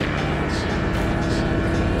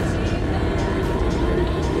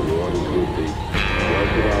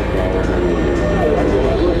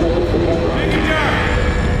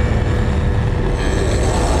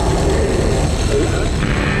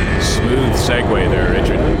segue there,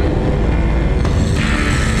 Richard.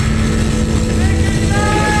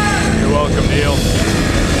 You're welcome, Neil.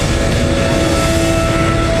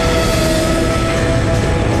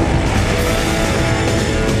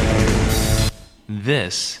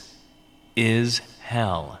 This is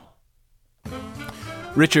hell.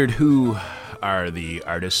 Richard, who are the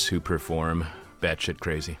artists who perform Batshit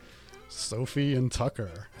Crazy? Sophie and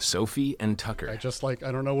Tucker. Sophie and Tucker. I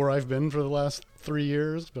don't know where I've been for the last 3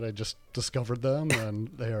 years, but I just discovered them, and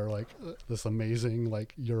they are like this amazing,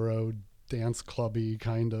 like Euro dance clubby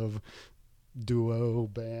kind of duo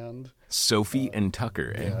band. Sophie and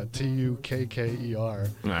Tucker, eh? Yeah, Tukker. All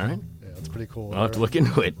right. Yeah, it's pretty cool. I'll have to look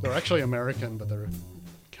into it. They're actually American, but they're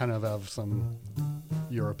kind of have some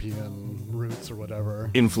European roots or whatever.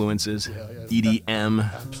 Influences, Yeah. EDM.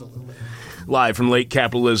 Absolutely. Live from late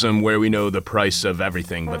capitalism, where we know the price of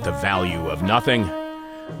everything but the value of nothing.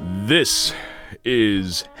 This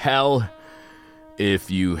is hell. If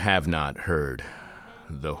you have not heard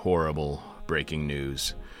the horrible breaking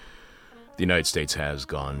news, the United States has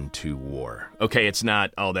gone to war. Okay, it's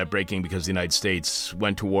not all that breaking because the United States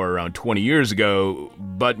went to war around 20 years ago,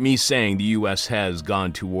 but me saying the U.S. has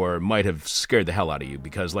gone to war might have scared the hell out of you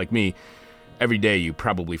because, like me, every day you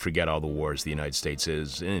probably forget all the wars the United States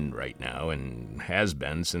is in right now and has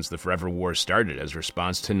been since the Forever War started as a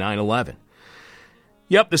response to 9/11.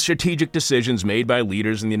 Yep, the strategic decisions made by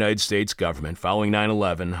leaders in the United States government following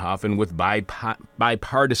 9/11, often with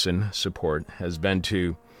bipartisan support, has been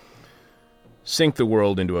to sink the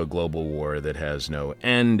world into a global war that has no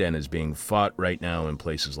end and is being fought right now in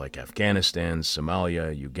places like Afghanistan,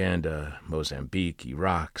 Somalia, Uganda, Mozambique,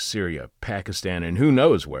 Iraq, Syria, Pakistan, and who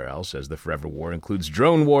knows where else, as the Forever War includes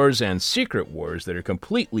drone wars and secret wars that are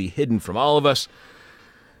completely hidden from all of us.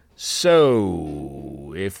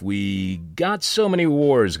 So, if we got so many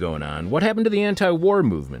wars going on, what happened to the anti-war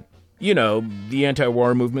movement? You know, the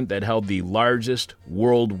anti-war movement that held the largest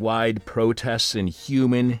worldwide protests in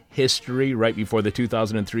human history right before the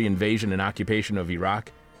 2003 invasion and occupation of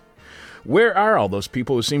Iraq. Where are all those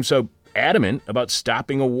people who seem so adamant about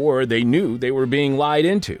stopping a war they knew they were being lied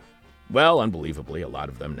into? Well, unbelievably, a lot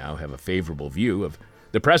of them now have a favorable view of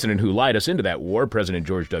the president who lied us into that war, President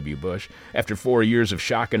George W. Bush. After 4 years of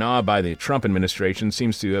shock and awe by the Trump administration,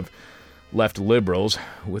 seems to have left liberals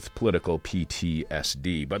with political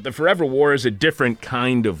PTSD. But the Forever War is a different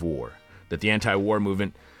kind of war that the anti-war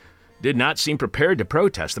movement did not seem prepared to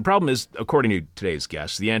protest. The problem is, according to today's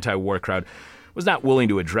guests, the anti-war crowd was not willing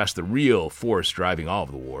to address the real force driving all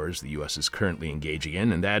of the wars the U.S. is currently engaging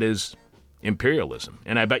in, and that is imperialism.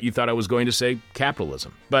 And I bet you thought I was going to say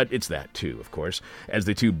capitalism. But it's that too, of course, as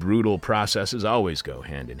the two brutal processes always go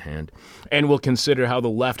hand in hand. And we'll consider how the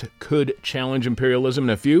left could challenge imperialism in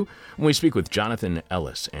a few when we speak with Jonathan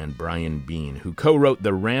Ellis and Brian Bean, who co-wrote the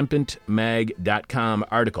RampantMag.com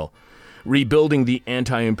article, Rebuilding the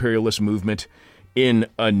Anti-Imperialist Movement in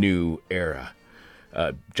a New Era.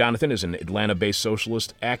 Jonathan is an Atlanta-based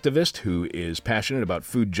socialist activist who is passionate about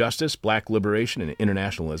food justice, black liberation, and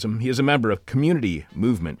internationalism. He is a member of Community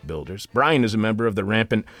Movement Builders. Brian is a member of the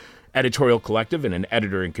Rampant Editorial Collective and an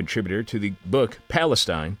editor and contributor to the book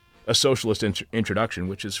Palestine, A Socialist Introduction,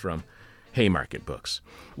 which is from Haymarket Books.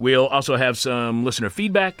 We'll also have some listener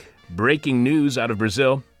feedback, breaking news out of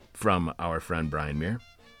Brazil from our friend Brian Muir,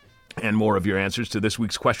 and more of your answers to this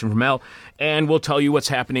week's question from hell, and we'll tell you what's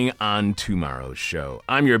happening on tomorrow's show.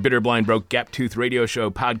 I'm your bitter, blind, broke, gap-toothed radio show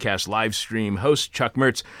podcast live stream host, Chuck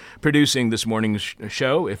Mertz, producing this morning's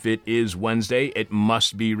show. If it is Wednesday, it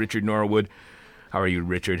must be Richard Norwood. How are you,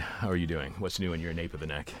 Richard? How are you doing? What's new in your nape of the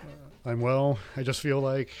neck? I'm well. I just feel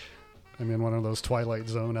like I'm in one of those Twilight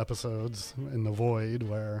Zone episodes in the void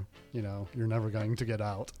where, you know, you're never going to get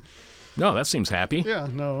out. No, that seems happy. Yeah,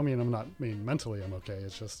 no, I mean, mentally I'm okay.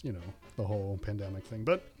 It's just, you know, the whole pandemic thing.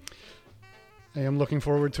 But I am looking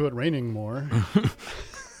forward to it raining more.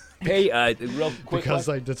 Hey, real quick. Because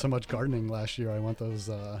I did so much gardening last year, I want those...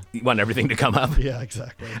 You want everything to come up? Yeah,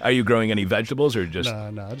 exactly. Are you growing any vegetables or just...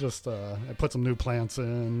 No, just I put some new plants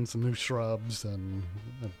in, some new shrubs, and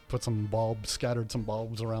I put scattered some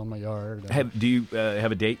bulbs around my yard. Do you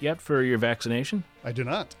have a date yet for your vaccination? I do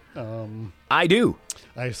not. I do.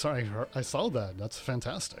 I saw that. That's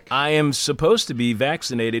fantastic. I am supposed to be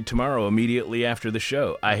vaccinated tomorrow immediately after the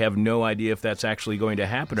show. I have no idea if that's actually going to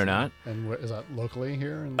happen or not. And is that locally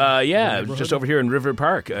here? Yeah, just over here in River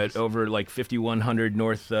Park, over like 5100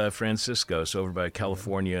 North Francisco, so over by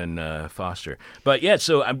California and Foster. But yeah,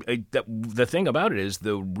 so the thing about it is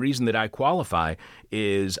the reason that I qualify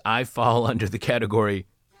is I fall under the category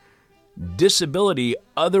disability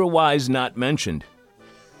otherwise not mentioned.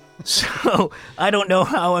 So I don't know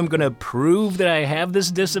how I'm going to prove that I have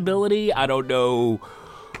this disability. I don't know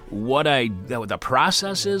what the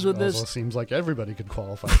process is with this. It seems like everybody could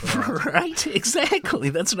qualify for that. Right? Exactly.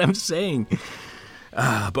 That's what I'm saying.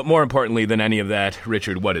 But more importantly than any of that,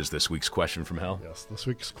 Richard, what is this week's question from hell? Yes, this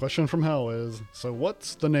week's question from hell is, so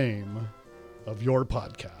what's the name of your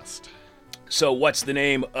podcast? So what's the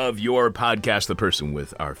name of your podcast? The person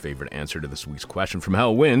with our favorite answer to this week's question from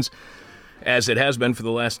hell wins, as it has been for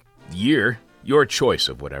the last year. Your choice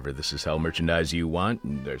of whatever This Is Hell merchandise you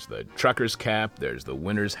want. There's the trucker's cap, there's the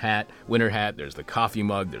winter hat, there's the coffee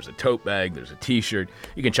mug, there's a tote bag, there's a t-shirt.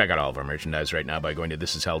 You can check out all of our merchandise right now by going to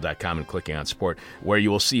thisishell.com and clicking on support, where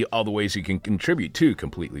you will see all the ways you can contribute to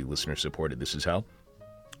completely listener-supported This Is Hell.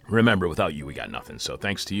 Remember, without you, we got nothing. So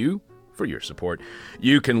thanks to you for your support.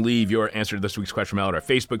 You can leave your answer to this week's question from hell at our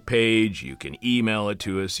Facebook page. You can email it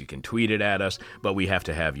to us. You can tweet it at us. But we have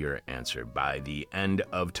to have your answer by the end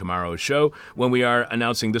of tomorrow's show, when we are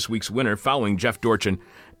announcing this week's winner following Jeff Dorchin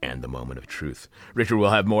and the Moment of Truth. Richard will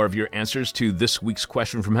have more of your answers to this week's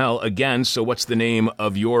question from hell again. So what's the name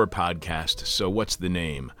of your podcast? So what's the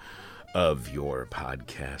name of your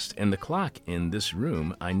podcast? And the clock in this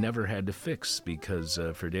room I never had to fix because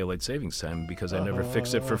for daylight savings time, because I never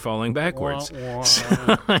fixed it for falling backwards.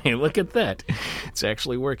 So, look at that. It's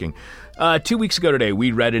actually working. 2 weeks ago today,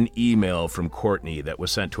 we read an email from Courtney that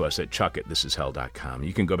was sent to us at chuck@thisishell.com.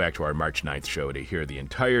 You can go back to our March 9th show to hear the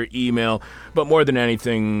entire email. But more than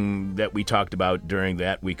anything that we talked about during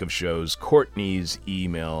that week of shows, Courtney's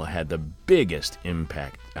email had the biggest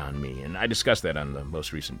impact on me. And I discussed that on the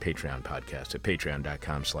most recent Patreon podcast at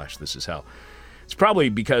patreon.com/thisishell. It's probably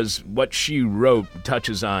because what she wrote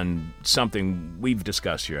touches on something we've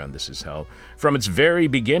discussed here on This Is Hell from its very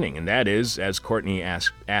beginning, and that is, as Courtney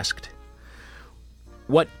asked,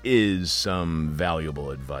 what is some valuable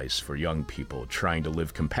advice for young people trying to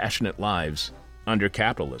live compassionate lives under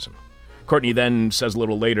capitalism? Courtney then says a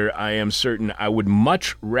little later, I am certain I would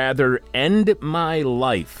much rather end my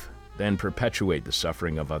life than perpetuate the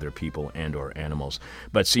suffering of other people and or animals,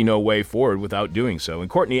 but see no way forward without doing so. And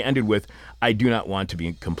Courtney ended with, I do not want to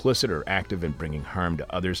be complicit or active in bringing harm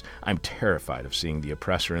to others. I'm terrified of seeing the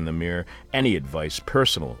oppressor in the mirror. Any advice,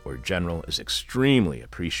 personal or general, is extremely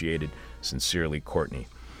appreciated. Sincerely, Courtney.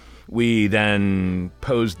 We then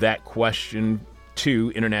posed that question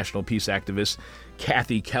to international peace activist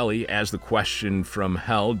Kathy Kelly as the question from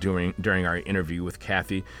hell during our interview with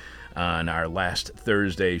Kathy on our last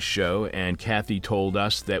Thursday show, and Kathy told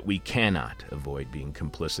us that we cannot avoid being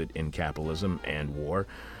complicit in capitalism and war.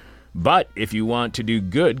 But if you want to do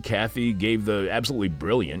good, Kathy gave the absolutely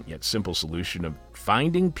brilliant yet simple solution of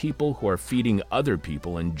finding people who are feeding other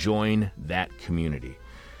people and join that community.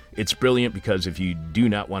 It's brilliant because if you do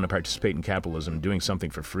not want to participate in capitalism, doing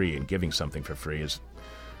something for free and giving something for free is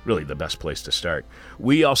really the best place to start.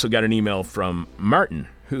 We also got an email from Martin,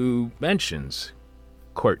 who mentions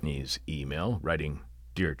Courtney's email, writing,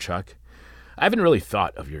 Dear Chuck, I haven't really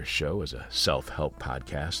thought of your show as a self-help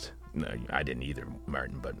podcast. No, I didn't either,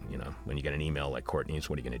 Martin, but, when you get an email like Courtney's,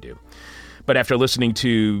 what are you going to do? But after listening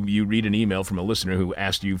to you read an email from a listener who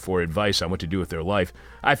asked you for advice on what to do with their life,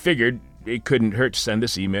 I figured it couldn't hurt to send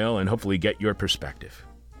this email and hopefully get your perspective.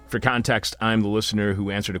 For context, I'm the listener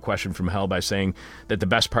who answered a question from hell by saying that the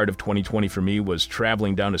best part of 2020 for me was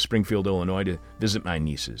traveling down to Springfield, Illinois to visit my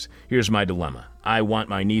nieces. Here's my dilemma. I want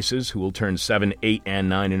my nieces, who will turn 7, 8, and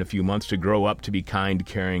 9 in a few months, to grow up to be kind,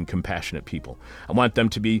 caring, compassionate people. I want them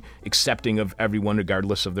to be accepting of everyone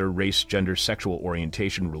regardless of their race, gender, sexual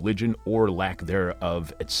orientation, religion, or lack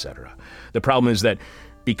thereof, etc. The problem is that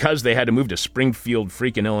because they had to move to Springfield,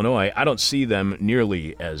 freaking Illinois, I don't see them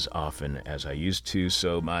nearly as often as I used to,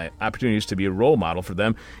 so my opportunities to be a role model for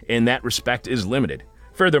them in that respect is limited.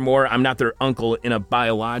 Furthermore, I'm not their uncle in a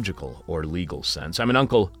biological or legal sense. I'm an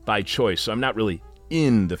uncle by choice, so I'm not really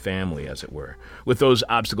in the family, as it were. With those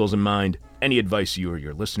obstacles in mind, any advice you or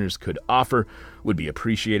your listeners could offer would be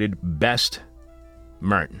appreciated. Best,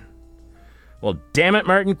 Martin. Well, damn it,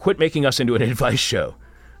 Martin, quit making us into an advice show.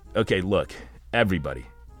 Okay, look, everybody.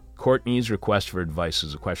 Courtney's request for advice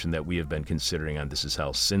is a question that we have been considering on This Is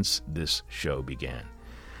Hell since this show began.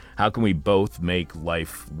 How can we both make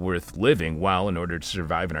life worth living while, in order to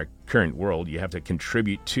survive in our current world, you have to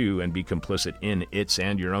contribute to and be complicit in its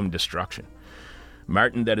and your own destruction?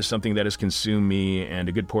 Martin, that is something that has consumed me and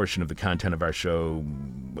a good portion of the content of our show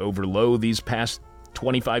over these past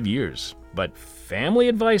 25 years. But family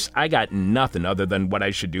advice, I got nothing other than what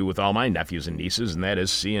I should do with all my nephews and nieces, and that is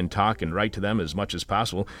see and talk and write to them as much as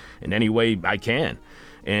possible in any way I can.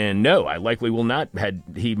 And no, I likely will not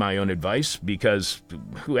heed my own advice, because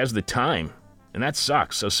who has the time? And that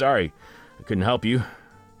sucks, so sorry I couldn't help you.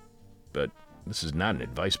 but this is not an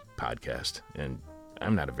advice podcast, and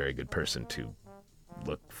I'm not a very good person to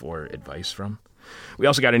look for advice from. We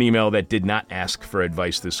also got an email that did not ask for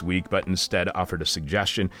advice this week, but instead offered a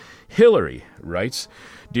suggestion. Hillary writes,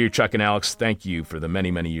 "Dear Chuck and Alex, thank you for the many,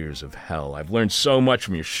 many years of hell. I've learned so much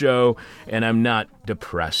from your show, and I'm not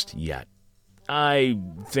depressed yet. I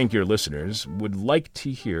think your listeners would like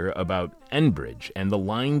to hear about Enbridge and the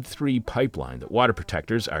Line 3 pipeline that water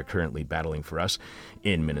protectors are currently battling for us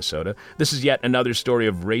in Minnesota. This is yet another story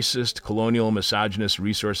of racist, colonial, misogynist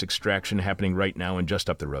resource extraction happening right now and just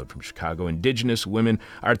up the road from Chicago. Indigenous women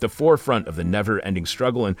are at the forefront of the never-ending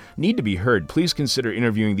struggle and need to be heard. Please consider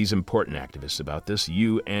interviewing these important activists about this.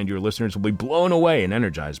 You and your listeners will be blown away and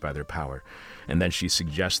energized by their power." And then she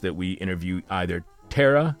suggests that we interview either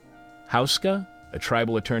Tara Hauska, a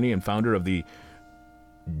tribal attorney and founder of the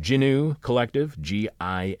Giniw Collective,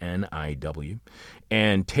 Giniw,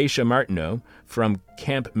 and Tasha Martineau from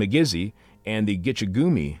Camp McGizzy and the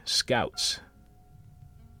Gitchagumi Scouts.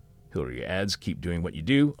 Hillary adds, "Keep doing what you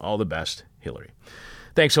do. All the best, Hillary."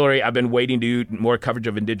 Thanks, Hillary. I've been waiting to do more coverage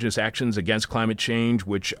of Indigenous actions against climate change,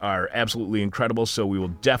 which are absolutely incredible, so we will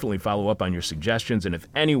definitely follow up on your suggestions. And if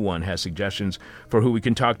anyone has suggestions for who we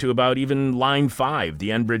can talk to about even Line 5, the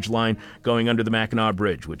Enbridge line going under the Mackinac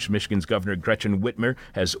Bridge, which Michigan's Governor Gretchen Whitmer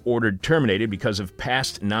has ordered terminated because of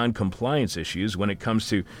past non-compliance issues when it comes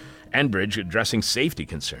to Enbridge addressing safety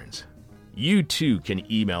concerns. You, too, can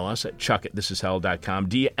email us at chuck@thisishell.com,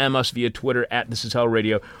 DM us via Twitter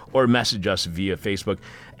 @thisishellradio, or message us via Facebook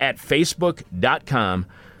at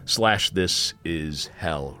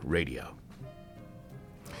facebook.com/thisishellradio.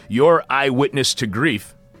 Your eyewitness to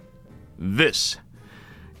grief. This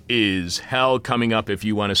is hell coming up if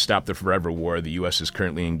you want to stop the forever war the U.S. is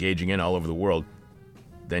currently engaging in all over the world.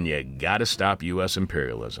 Then you gotta stop U.S.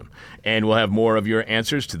 imperialism. And we'll have more of your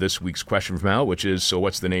answers to this week's question from hell, which is, so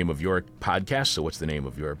what's the name of your podcast? So what's the name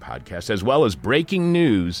of your podcast? As well as breaking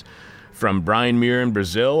news from Brian Muir in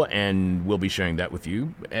Brazil, and we'll be sharing that with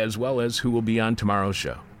you, as well as who will be on tomorrow's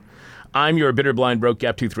show. I'm your bitter, blind, broke,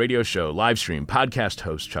 gap-toothed radio show, live stream, podcast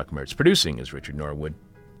host Chuck Mertz. Producing is Richard Norwood.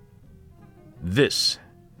 This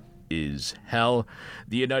is hell.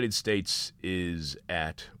 The United States is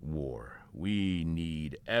at war. We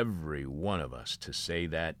need every one of us to say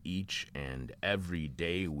that each and every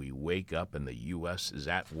day we wake up and the U.S. is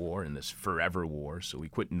at war in this forever war, so we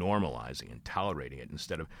quit normalizing and tolerating it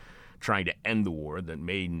instead of trying to end the war that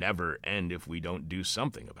may never end if we don't do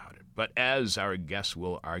something about it. But as our guests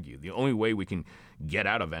will argue, the only way we can get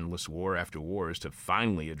out of endless war after war is to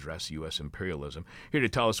finally address U.S. imperialism. Here to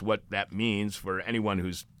tell us what that means for anyone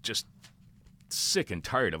who's just sick and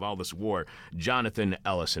tired of all this war, Jonathan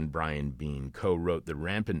Ellis and Brian Bean co-wrote the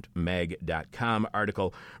RampantMag.com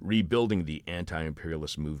article, Rebuilding the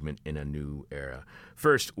Anti-Imperialist Movement in a New Era.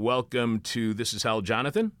 First, welcome to This Is Hell,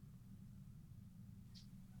 Jonathan.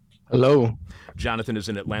 Hello. Jonathan is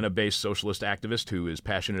an Atlanta-based socialist activist who is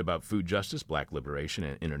passionate about food justice, black liberation,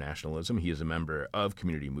 and internationalism. He is a member of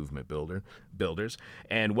Community Movement Builders.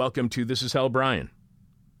 And welcome to This Is Hell, Brian.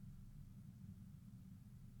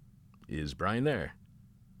 Is Brian there?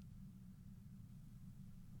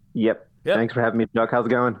 Yep. Thanks for having me, Chuck. How's it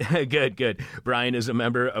going? Good. Brian is a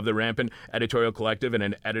member of the Rampant Editorial Collective and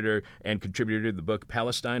an editor and contributor to the book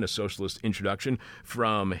Palestine, A Socialist Introduction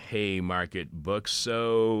from Haymarket Books.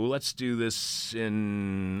 So let's do this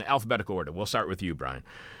in alphabetical order. We'll start with you, Brian.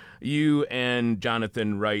 You and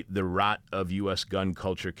Jonathan write the rot of U.S. gun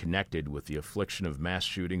culture connected with the affliction of mass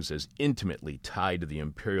shootings as intimately tied to the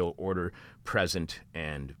imperial order present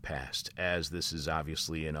and past. As this is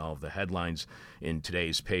obviously in all of the headlines in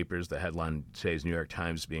today's papers, the headline today's New York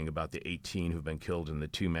Times being about the 18 who've been killed in the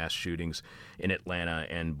two mass shootings in Atlanta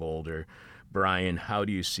and Boulder. Brian, how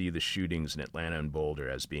do you see the shootings in Atlanta and Boulder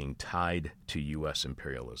as being tied to U.S.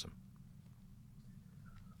 imperialism?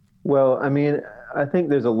 Well, I mean, I think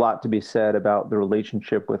there's a lot to be said about the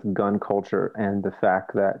relationship with gun culture and the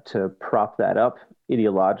fact that to prop that up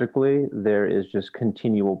ideologically, there is just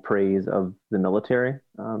continual praise of the military.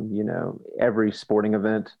 Every sporting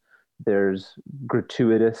event, there's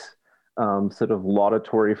gratuitous sort of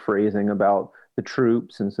laudatory phrasing about the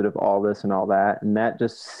troops and sort of all this and all that. And that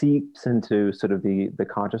just seeps into sort of the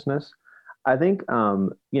consciousness. I think,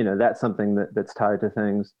 that's something that's tied to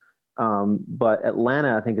things. But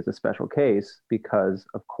Atlanta, I think, is a special case because,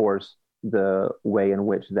 of course, the way in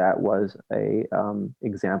which that was a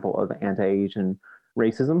example of anti-Asian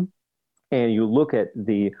racism. And you look at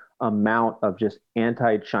the amount of just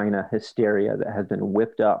anti-China hysteria that has been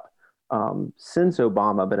whipped up since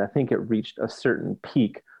Obama, but I think it reached a certain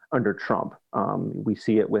peak under Trump. We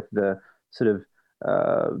see it with the sort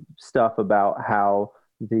of stuff about how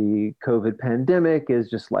the COVID pandemic is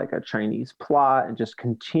just like a Chinese plot, and just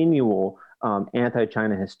continual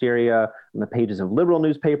anti-China hysteria on the pages of liberal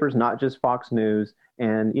newspapers, not just Fox News.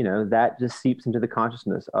 And, that just seeps into the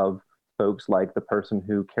consciousness of folks like the person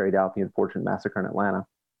who carried out the unfortunate massacre in Atlanta.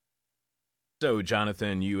 So,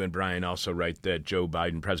 Jonathan, you and Brian also write that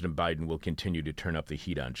President Biden, will continue to turn up the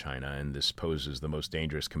heat on China, and this poses the most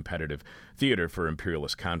dangerous competitive theater for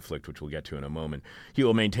imperialist conflict, which we'll get to in a moment. He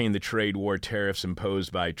will maintain the trade war tariffs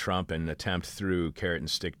imposed by Trump and attempt through carrot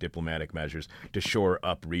and stick diplomatic measures to shore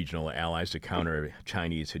up regional allies to counter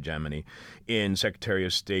Chinese hegemony. In Secretary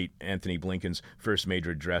of State Antony Blinken's first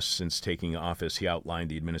major address since taking office, he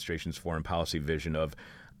outlined the administration's foreign policy vision of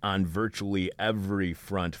on virtually every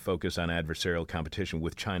front focus on adversarial competition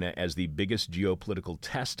with China as the biggest geopolitical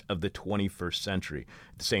test of the 21st century.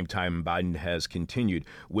 At the same time, Biden has continued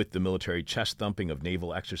with the military chest thumping of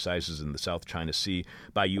naval exercises in the South China Sea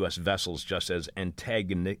by U.S. vessels just as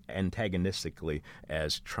antagonistically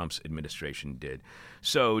as Trump's administration did.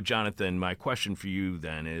 So, Jonathan, my question for you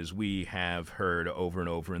then is, we have heard over and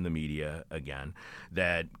over in the media again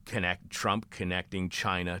that Trump connecting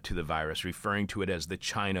China to the virus, referring to it as the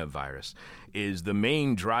China virus, is the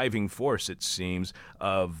main driving force, it seems,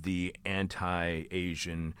 of the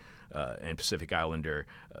anti-Asian and Pacific Islander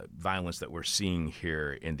violence that we're seeing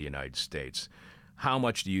here in the United States. How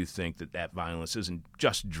much do you think that violence isn't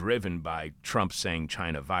just driven by Trump saying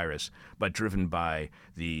China virus, but driven by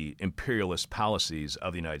the imperialist policies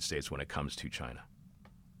of the United States when it comes to China?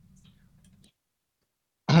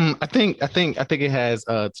 I think it has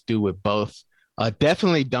to do with both.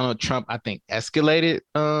 Definitely Donald Trump, I think, escalated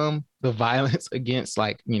the violence against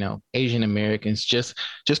Asian Americans just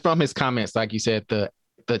from his comments, like you said, the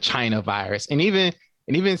China virus, and even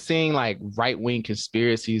seeing like right-wing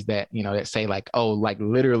conspiracies that that say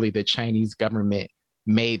literally the Chinese government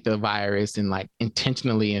made the virus and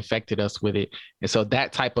intentionally infected us with it. And so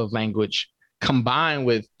that type of language combined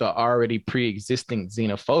with the already pre-existing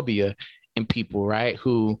xenophobia in people, right,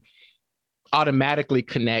 who automatically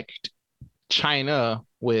connect China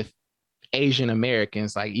with Asian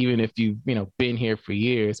Americans, even if you've been here for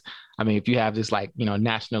years. I mean, if you have this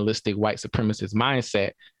nationalistic white supremacist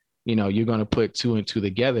mindset, you're going to put two and two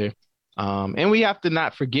together. And we have to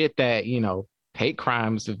not forget that hate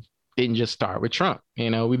crimes didn't just start with Trump. We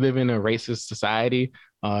live in a racist society.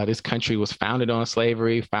 This country was founded on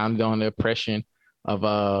slavery, founded on the oppression of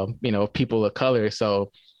people of color.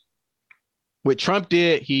 So what Trump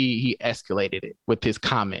did, he escalated it with his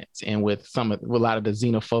comments and with a lot of the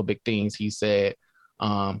xenophobic things he said,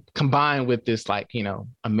 combined with this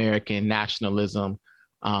American nationalism,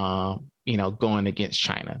 going against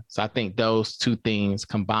China. So I think those two things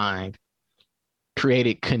combined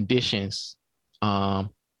created conditions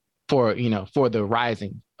for the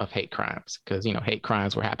rising of hate crimes, because hate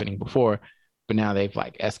crimes were happening before, but now they've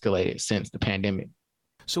escalated since the pandemic.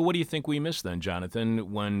 So what do you think we miss then,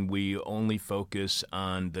 Jonathan, when we only focus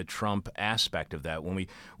on the Trump aspect of that,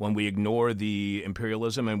 when we ignore the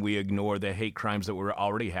imperialism and we ignore the hate crimes that were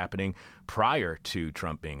already happening prior to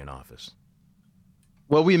Trump being in office?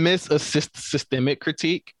 Well, we miss a systemic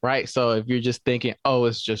critique, right? So if you're just thinking, oh,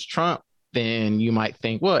 it's just Trump, then you might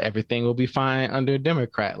think, well, everything will be fine under a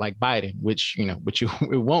Democrat like Biden, which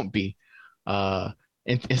it won't be. And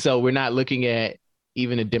so we're not looking at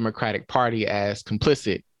even the Democratic Party as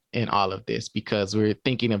complicit in all of this, because we're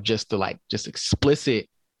thinking of just explicit,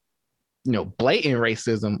 blatant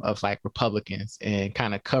racism of Republicans and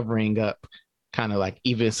kind of covering up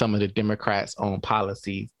even some of the Democrats' own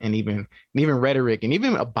policies and even rhetoric, and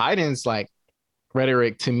even Biden's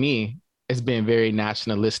rhetoric to me has been very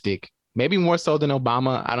nationalistic, maybe more so than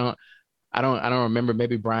Obama. I don't remember.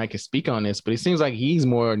 Maybe Brian can speak on this, but it seems like he's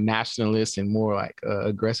more nationalist and more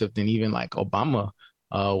aggressive than even Obama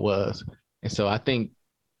was. And so I think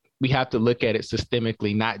we have to look at it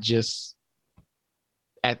systemically, not just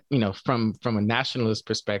at from a nationalist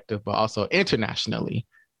perspective, but also internationally,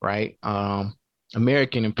 right?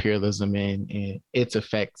 American imperialism and its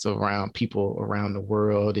effects around people around the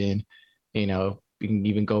world, and we can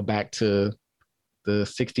even go back to the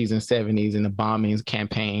 60s and 70s and the bombings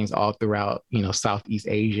campaigns all throughout, Southeast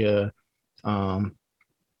Asia,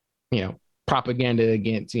 propaganda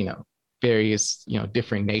against, various,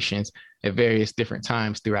 different nations at various different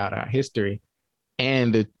times throughout our history,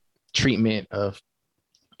 and the treatment of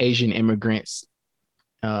Asian immigrants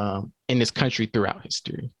in this country throughout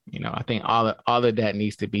history. I think all of that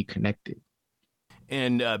needs to be connected.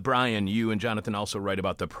 And Brian, you and Jonathan also write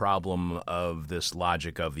about the problem of this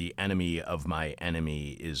logic of the enemy of my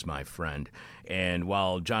enemy is my friend. And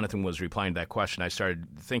while Jonathan was replying to that question, I started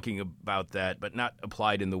thinking about that, but not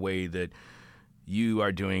applied in the way that you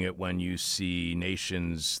are doing it when you see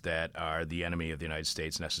nations that are the enemy of the United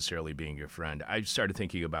States necessarily being your friend. I started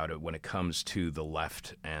thinking about it when it comes to the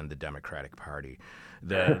left and the Democratic Party.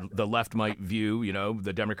 The left might view,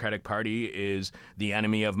 the Democratic Party is the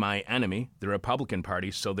enemy of my enemy, the Republican Party,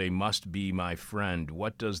 so they must be my friend.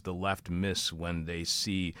 What does the left miss when they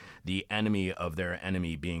see the enemy of their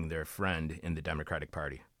enemy being their friend in the Democratic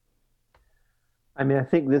Party? I mean, I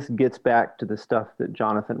think this gets back to the stuff that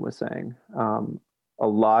Jonathan was saying. A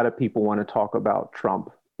lot of people want to talk about Trump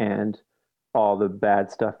and all the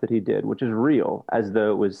bad stuff that he did, which is real, as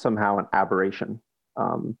though it was somehow an aberration,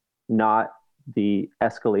 not the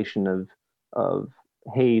escalation of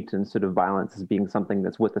hate and sort of violence as being something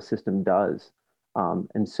that's what the system does.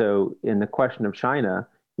 And so in the question of China,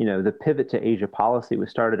 the pivot to Asia policy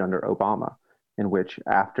was started under Obama, in which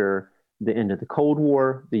after the end of the Cold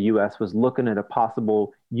War, the U.S. was looking at a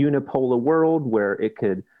possible unipolar world where it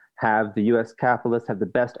could have the U.S. capitalists have the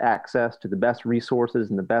best access to the best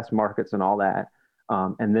resources and the best markets and all that.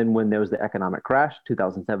 And then when there was the economic crash,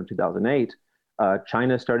 2007, 2008,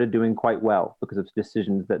 China started doing quite well because of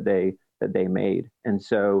decisions that they made. And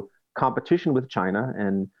so competition with China,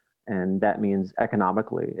 and that means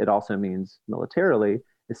economically, it also means militarily,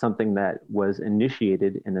 is something that was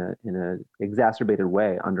initiated in a exacerbated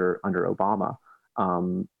way under Obama.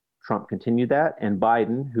 Trump continued that, and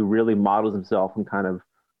Biden, who really models himself in kind of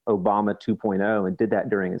Obama 2.0 and did that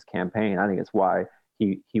during his campaign, I think it's why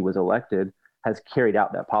he was elected, has carried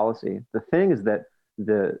out that policy. The thing is that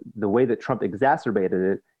the way that Trump exacerbated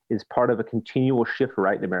it is part of a continual shift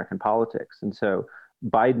right in American politics. And so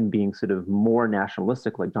Biden being sort of more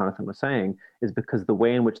nationalistic, like Jonathan was saying, is because the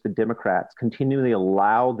way in which the Democrats continually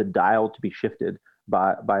allow the dial to be shifted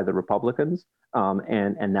by the Republicans,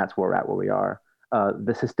 and that's where we're at, where we are.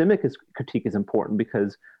 The systemic critique is important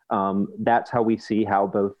because that's how we see how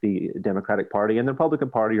both the Democratic Party and the Republican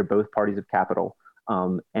Party are both parties of capital.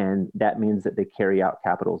 And that means that they carry out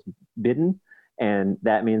capital's bidding. And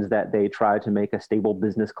that means that they try to make a stable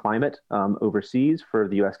business climate overseas for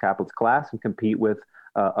the U.S. capitalist class and compete with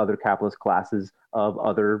other capitalist classes of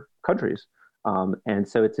other countries. And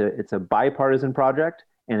so it's a bipartisan project.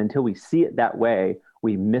 And until we see it that way,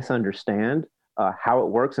 we misunderstand how it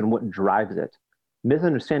works and what drives it.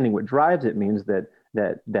 Misunderstanding what drives it means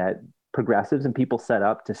that progressives and people set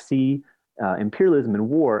up to see imperialism and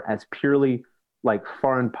war as purely like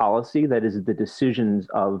foreign policy that is the decisions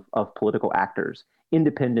of political actors,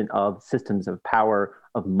 independent of systems of power,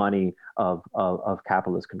 of money, of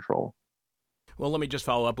capitalist control. Well, let me just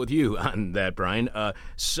follow up with you on that, Brian.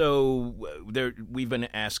 We've been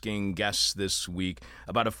asking guests this week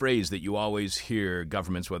about a phrase that you always hear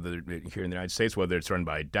governments, whether here in the United States, whether it's run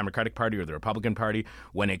by Democratic Party or the Republican Party,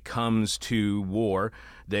 when it comes to war,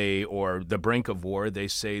 or the brink of war, they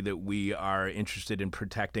say that we are interested in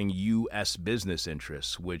protecting U.S. business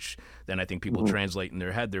interests, which then I think people translate in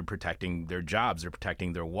their head. They're protecting their jobs, they're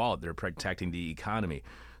protecting their wallet, they're protecting the economy.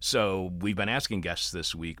 So we've been asking guests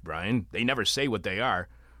this week, Brian, they never say what they are.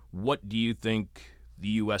 What do you think the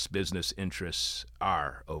U.S. business interests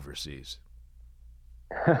are overseas?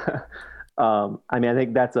 I mean, I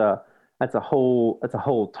think that's a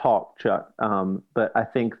whole talk, Chuck. But I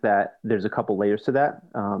think that there's a couple layers to that.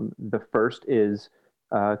 The first is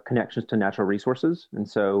connections to natural resources. And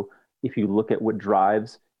so if you look at what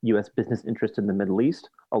drives U.S. business interest in the Middle East,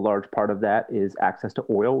 a large part of that is access to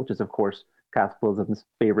oil, which is, of course, capitalism's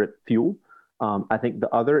favorite fuel. I think the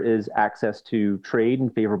other is access to trade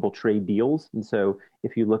and favorable trade deals. And so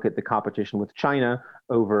if you look at the competition with China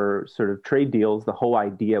over sort of trade deals, the whole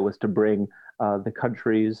idea was to bring the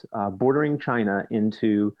countries bordering China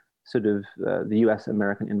into sort of the U.S.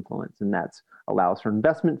 American influence. And that allows for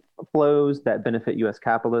investment flows that benefit U.S.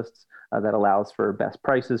 capitalists, that allows for best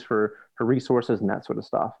prices for resources and that sort of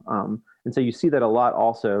stuff. And so you see that a lot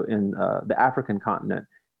also in the African continent,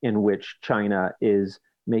 in which China is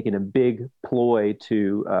making a big ploy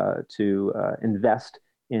to invest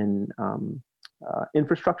in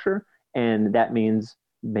infrastructure, and that means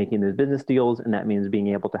making those business deals, and that means being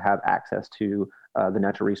able to have access to the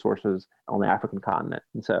natural resources on the African continent.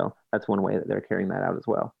 And so that's one way that they're carrying that out as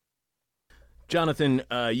well. Jonathan,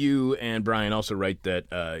 you and Brian also write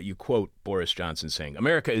that you quote Boris Johnson saying,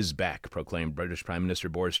 "America is back," proclaimed British Prime Minister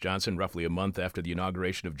Boris Johnson roughly a month after the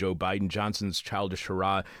inauguration of Joe Biden. Johnson's childish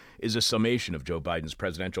hurrah is a summation of Joe Biden's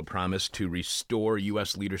presidential promise to restore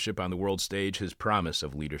U.S. leadership on the world stage. His promise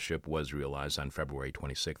of leadership was realized on February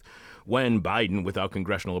 26th, when Biden, without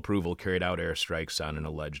congressional approval, carried out airstrikes on an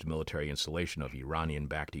alleged military installation of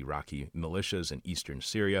Iranian-backed Iraqi militias in eastern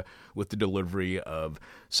Syria with the delivery of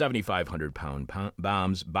 7,500 pounds drone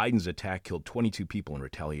bombs. Biden's attack killed 22 people in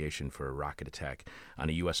retaliation for a rocket attack on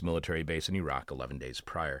a U.S. military base in Iraq 11 days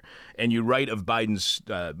prior. And you write of Biden's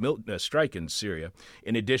strike in Syria.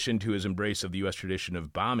 In addition to his embrace of the U.S. tradition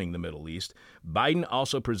of bombing the Middle East, Biden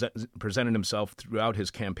also presented himself throughout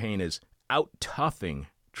his campaign as out-toughing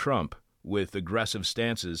Trump with aggressive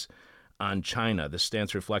stances on China. This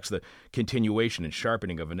stance reflects the continuation and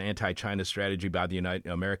sharpening of an anti-China strategy by the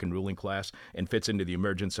American ruling class and fits into the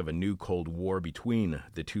emergence of a new Cold War between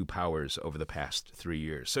the two powers over the past 3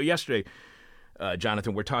 years. So yesterday,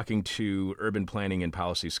 Jonathan, we're talking to urban planning and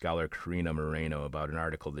policy scholar Karina Moreno about an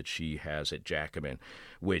article that she has at Jacobin,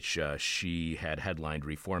 which she had headlined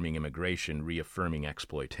Reforming Immigration, Reaffirming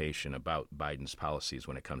Exploitation, about Biden's policies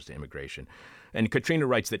when it comes to immigration. And Katrina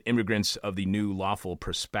writes that immigrants of the new lawful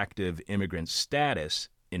prospective immigrant status,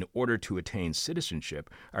 in order to attain citizenship,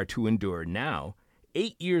 are to endure now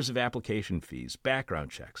 8 years of application fees, background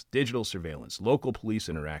checks, digital surveillance, local police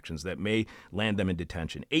interactions that may land them in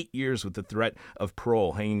detention, 8 years with the threat of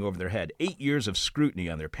parole hanging over their head, 8 years of scrutiny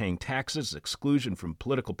on their paying taxes, exclusion from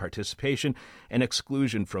political participation, and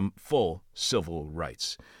exclusion from full civil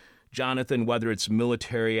rights. Jonathan, whether it's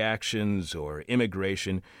military actions or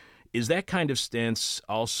immigration, is that kind of stance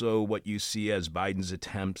also what you see as Biden's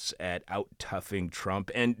attempts at out-toughing Trump?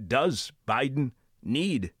 And does Biden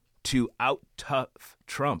need to out-tough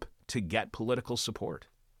Trump to get political support?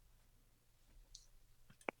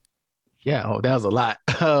 Yeah, that was a lot.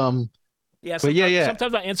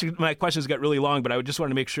 Sometimes my questions get really long, but I just want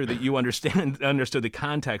to make sure that you understood the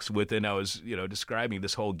context within I was, describing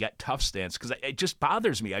this whole get tough stance, because it just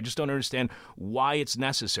bothers me. I just don't understand why it's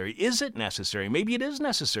necessary. Is it necessary? Maybe it is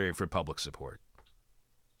necessary for public support.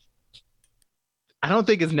 I don't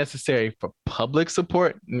think it's necessary for public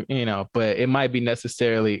support, but it might be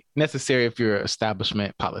necessary if you're an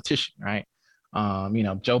establishment politician, right?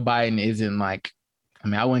 Joe Biden isn't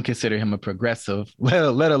I wouldn't consider him a progressive, let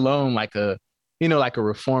alone like a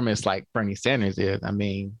reformist like Bernie Sanders is. I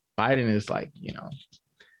mean, Biden is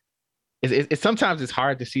sometimes it's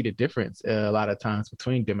hard to see the difference a lot of times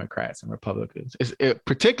between Democrats and Republicans,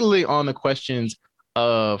 particularly on the questions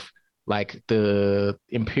of like the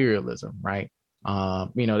imperialism, right?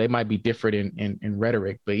 They might be different in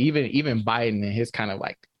rhetoric, but even Biden and his kind of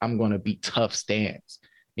like, I'm going to be tough stance,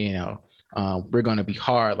 we're going to be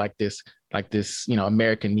hard like this,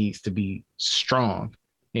 America needs to be strong,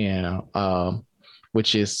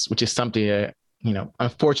 which is something that,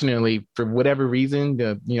 unfortunately, for whatever reason,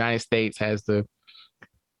 the United States has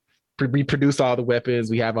we produce all the weapons.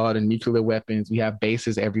 We have all the nuclear weapons. We have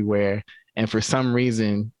bases everywhere. And for some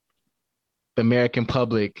reason, the American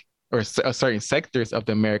public or certain sectors of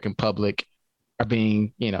the American public are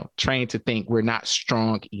being, trained to think we're not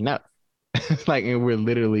strong enough. And we're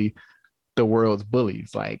literally the world's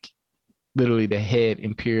bullies, literally the head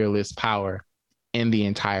imperialist power in the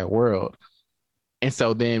entire world. And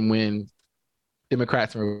so then when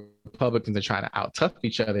Democrats and Republicans are trying to out-tough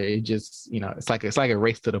each other, it just, it's like a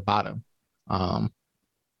race to the bottom. So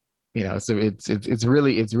it's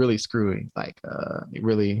really screwing.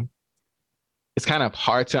 It's kind of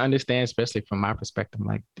hard to understand, especially from my perspective.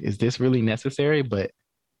 Is this really necessary? But,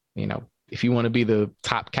 if you want to be the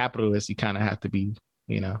top capitalist, you kind of have to be,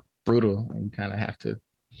 brutal, and you kind of have to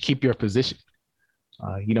keep your position.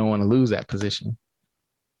 You don't want to lose that position.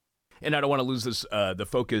 And I don't want to lose the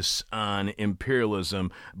focus on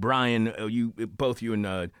imperialism. Brian, both you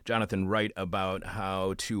and Jonathan write about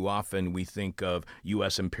how too often we think of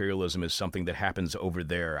U.S. imperialism as something that happens over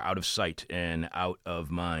there, out of sight and out of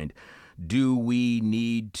mind. Do we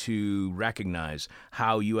need to recognize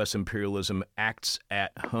how U.S. imperialism acts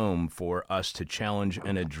at home for us to challenge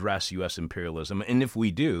and address U.S. imperialism? And if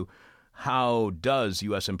we do, how does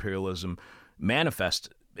U.S. imperialism manifest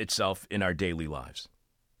itself in our daily lives?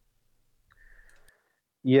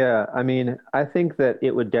 Yeah, I mean, I think that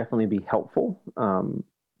it would definitely be helpful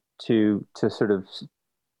to sort of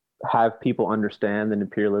have people understand that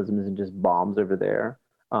imperialism isn't just bombs over there.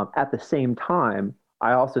 At the same time,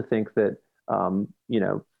 I also think that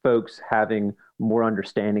folks having more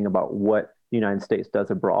understanding about what the United States does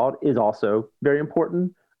abroad is also very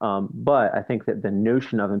important. But I think that the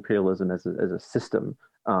notion of imperialism as a system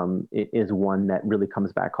is one that really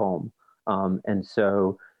comes back home. And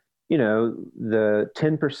so, the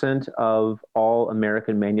 10% of all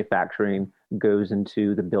American manufacturing goes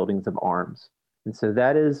into the buildings of arms. And so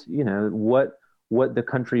that is, what the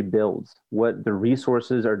country builds, what the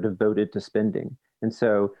resources are devoted to spending. And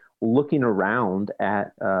so looking around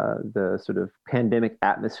at the sort of pandemic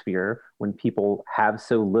atmosphere when people have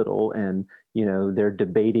so little and, they're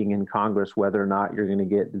debating in Congress whether or not you're going to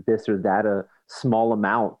get this or that a small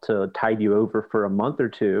amount to tide you over for a month or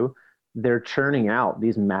two. They're churning out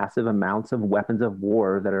these massive amounts of weapons of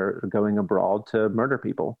war that are going abroad to murder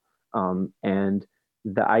people. And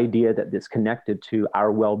the idea that it's connected to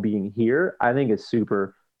our well-being here, I think is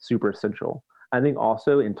super, super essential. I think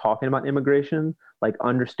also in talking about immigration, like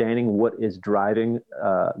understanding what is driving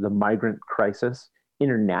the migrant crisis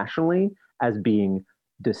internationally as being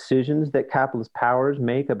decisions that capitalist powers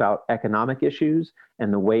make about economic issues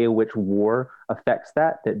and the way in which war affects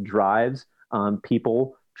that drives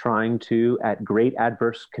people trying to, at great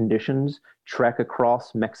adverse conditions, trek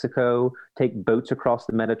across Mexico, take boats across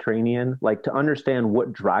the Mediterranean, like to understand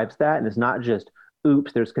what drives that. And it's not just,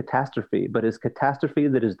 oops, there's catastrophe, but it's catastrophe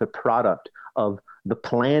that is the product of the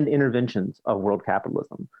planned interventions of world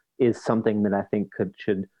capitalism is something that I think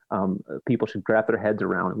people should grab their heads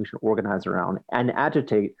around, and we should organize around and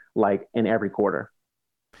agitate like in every quarter.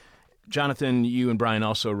 Jonathan, you and Brian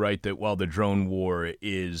also write that while the drone war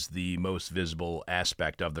is the most visible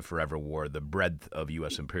aspect of the forever war, the breadth of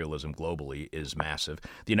U.S. imperialism globally is massive.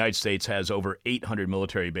 The United States has over 800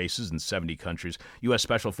 military bases in 70 countries. U.S.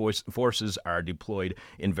 Special Forces are deployed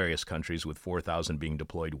in various countries, with 4,000 being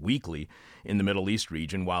deployed weekly in the Middle East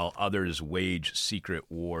region, while others wage secret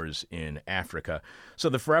wars in Africa. So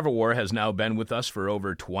the forever war has now been with us for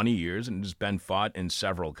over 20 years and has been fought in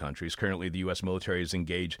several countries. Currently, the U.S. military is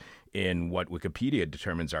engaged in what Wikipedia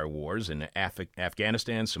determines are wars in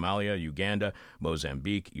Afghanistan, Somalia, Uganda,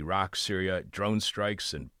 Mozambique, Iraq, Syria, drone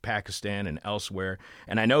strikes in Pakistan and elsewhere.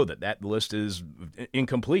 And I know that list is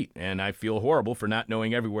incomplete, and I feel horrible for not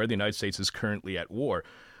knowing everywhere the United States is currently at war.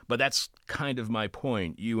 But that's kind of my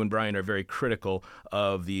point. You and Brian are very critical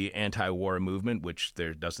of the anti-war movement, which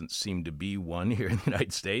there doesn't seem to be one here in the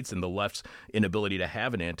United States, and the left's inability to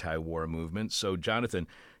have an anti-war movement. So, Jonathan,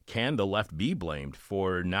 can the left be blamed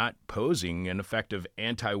for not posing an effective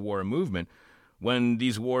anti-war movement when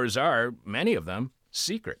these wars are, many of them,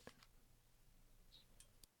 secret?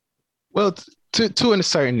 Well, to a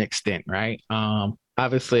certain extent, right?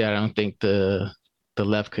 Obviously, I don't think the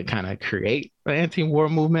left could kind of create an anti-war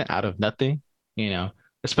movement out of nothing,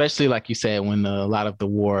 especially like you said, when a lot of the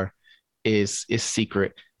war is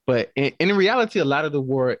secret. But in reality, a lot of the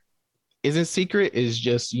war isn't secret. Is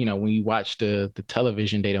just, when you watch the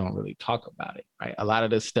television, they don't really talk about it, right? A lot of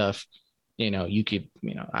this stuff, you could,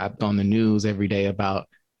 I'm on the news every day about,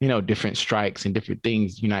 different strikes and different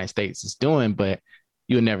things the United States is doing, but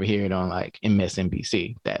you'll never hear it on like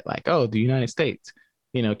MSNBC that like, oh, the United States,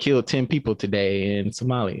 killed 10 people today in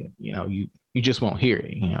Somalia. You just won't hear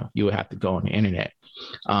it. You would have to go on the internet.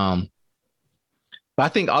 But I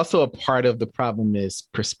think also a part of the problem is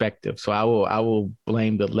perspective. So I will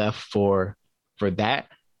blame the left for that,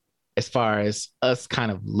 as far as us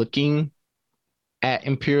kind of looking at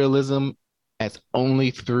imperialism as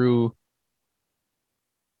only through,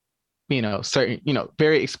 certain,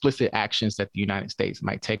 very explicit actions that the United States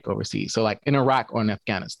might take overseas. So like in Iraq or in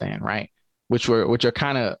Afghanistan, right? Which are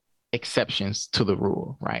kind of exceptions to the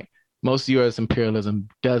rule, right? Most U.S. imperialism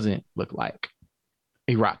doesn't look like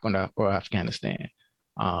Iraq or Afghanistan.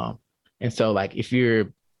 And so like if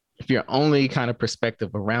your only kind of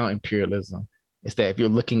perspective around imperialism is that if you're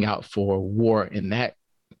looking out for war in that,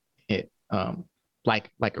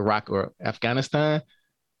 like Iraq or Afghanistan,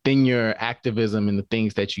 then your activism and the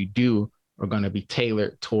things that you do are going to be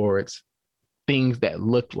tailored towards things that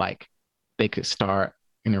look like they could start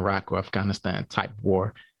in Iraq or Afghanistan type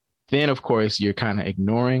war. Then of course you're kind of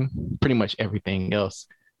ignoring pretty much everything else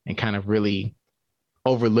and kind of really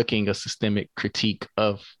overlooking a systemic critique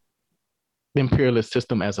of the imperialist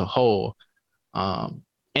system as a whole. And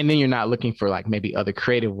then you're not looking for like maybe other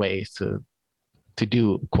creative ways to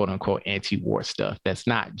do quote unquote anti-war stuff that's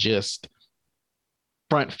not just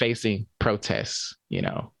front-facing protests,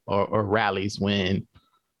 or rallies when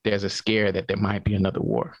there's a scare that there might be another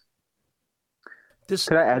war.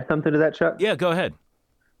 Could I add something to that, Chuck? Yeah, go ahead.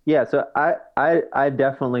 Yeah, so I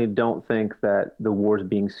definitely don't think that the wars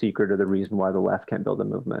being secret are the reason why the left can't build a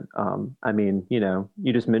movement. I mean,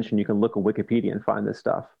 you just mentioned you can look at Wikipedia and find this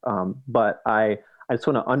stuff. But I just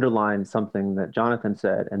want to underline something that Jonathan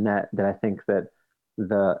said, and that I think that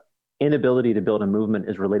the inability to build a movement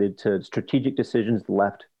is related to strategic decisions the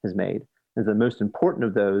left has made. And the most important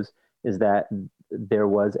of those is that there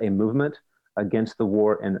was a movement against the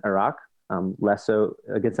war in Iraq, less so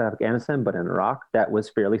against Afghanistan, but in Iraq, that was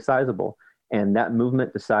fairly sizable. And that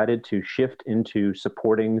movement decided to shift into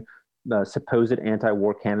supporting supposed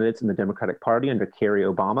anti-war candidates in the Democratic Party under Kerry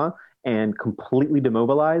Obama and completely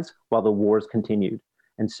demobilize while the wars continued.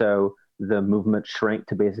 And so the movement shrank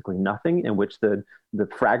to basically nothing, in which the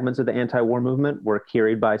fragments of the anti-war movement were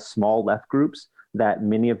carried by small left groups that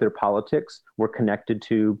many of their politics were connected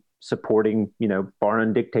to supporting,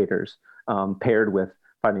 foreign dictators, paired with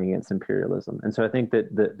fighting against imperialism. And so I think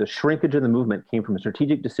that the shrinkage of the movement came from a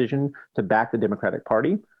strategic decision to back the Democratic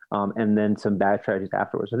Party, and then some bad strategies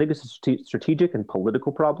afterwards. I think it's a strategic and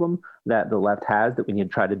political problem that the left has that we need to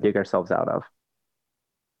try to dig ourselves out of.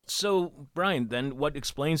 So, Brian, then what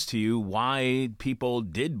explains to you why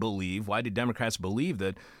why did Democrats believe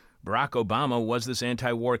that Barack Obama was this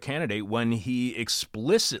anti-war candidate when he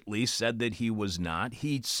explicitly said that he was not?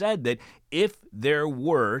 He said that if there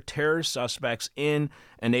were terror suspects in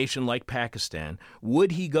a nation like Pakistan,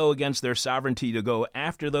 would he go against their sovereignty to go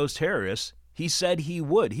after those terrorists? He said he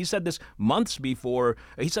would. He said this months before.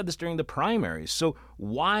 He said this during the primaries. So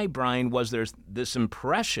why, Brian, was there this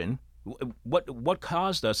impression? What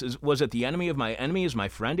caused us? Was it the enemy of my enemy is my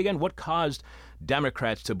friend again? What caused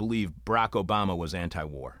Democrats to believe Barack Obama was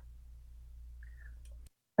anti-war?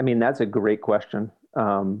 I mean, that's a great question.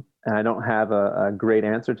 And I don't have a great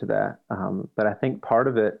answer to that. But I think part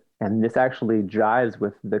of it, and this actually jives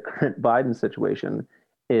with the current Biden situation,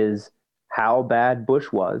 is how bad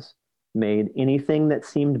Bush was made anything that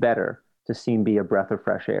seemed better to seem be a breath of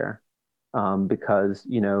fresh air. Because,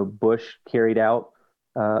 Bush carried out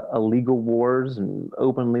illegal wars and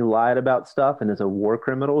openly lied about stuff and is a war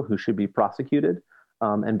criminal who should be prosecuted.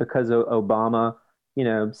 And because Obama,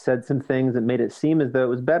 said some things that made it seem as though it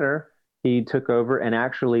was better, he took over and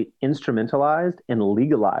actually instrumentalized and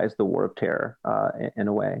legalized the war of terror in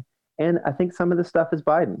a way. And I think some of the stuff is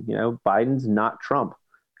Biden. Biden's not Trump.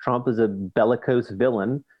 Trump is a bellicose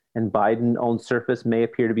villain, and Biden on surface may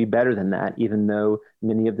appear to be better than that, even though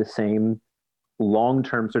many of the same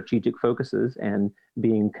long-term strategic focuses and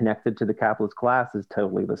being connected to the capitalist class is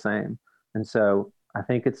totally the same. And so I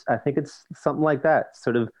think it's something like that,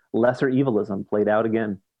 sort of lesser evilism played out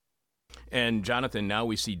again. And Jonathan, now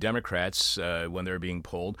we see Democrats, when they're being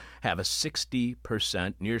polled, have a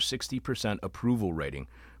 60%, near 60% approval rating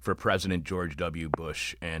for President George W.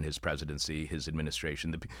 Bush and his presidency, his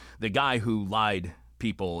administration, the guy who lied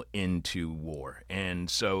people into war. And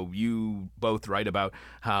so you both write about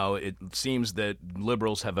how it seems that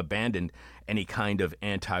liberals have abandoned any kind of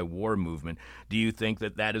anti-war movement. Do you think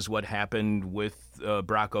that that is what happened with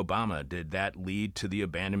Barack Obama? Did that lead to the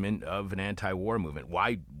abandonment of an anti-war movement?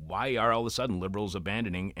 Why are all of a sudden liberals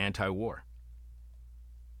abandoning anti-war?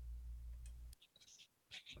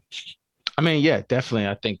 I mean, yeah, definitely.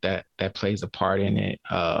 I think that plays a part in it.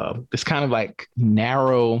 It's kind of like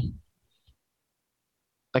narrow,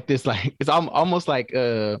 like this, like it's almost like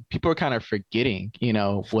people are kind of forgetting,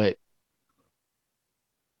 what,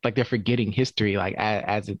 like they're forgetting history, like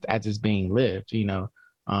as it's being lived.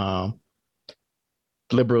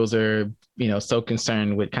 Liberals are, so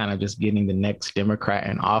concerned with kind of just getting the next Democrat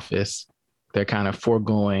in office. They're kind of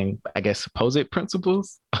foregoing, I guess, supposed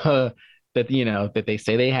principles that that they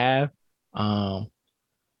say they have. I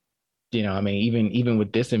mean, even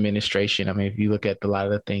with this administration, I mean, if you look at a lot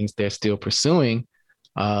of the things they're still pursuing,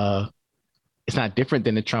 it's not different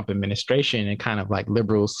than the Trump administration, and kind of like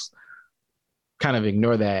liberals kind of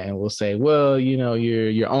ignore that and will say, well,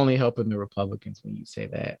 you're only helping the Republicans when you say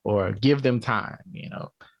that, or give them time.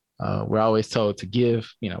 We're always told to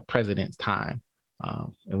give, presidents time.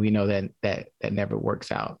 And we know that never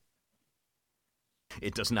works out.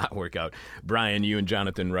 It does not work out. Brian, you and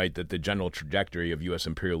Jonathan write that the general trajectory of U.S.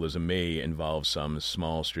 imperialism may involve some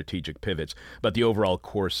small strategic pivots, but the overall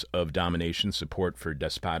course of domination, support for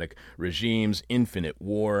despotic regimes, infinite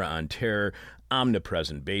war on terror,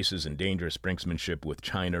 omnipresent bases, and dangerous brinksmanship with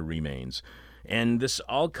China remains. And this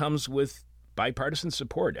all comes with bipartisan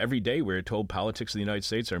support. Every day we're told politics of the United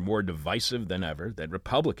States are more divisive than ever, that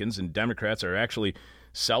Republicans and Democrats are actually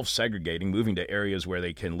self-segregating, moving to areas where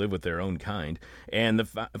they can live with their own kind, and the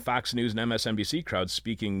Fox News and MSNBC crowds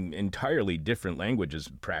speaking entirely different languages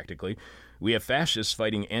practically. We have fascists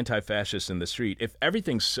fighting anti-fascists in the street. If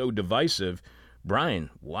everything's so divisive, Brian,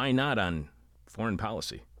 why not on foreign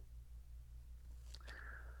policy?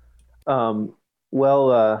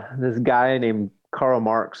 This guy named Karl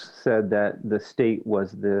Marx said that the state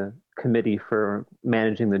was the committee for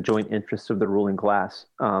managing the joint interests of the ruling class.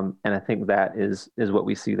 And I think that is what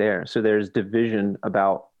we see there. So there's division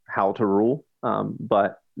about how to rule,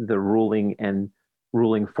 but the ruling and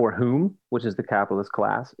ruling for whom, which is the capitalist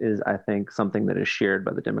class, is, I think, something that is shared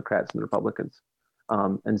by the Democrats and the Republicans.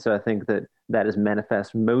 And so I think that is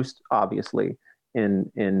manifest most obviously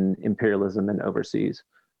in imperialism and overseas,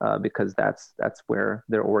 because that's where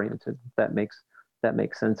they're oriented. That makes that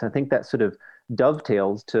makes sense. I think that sort of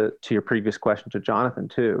dovetails to your previous question to Jonathan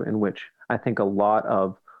too, in which I think a lot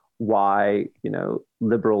of why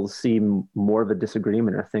liberals see more of a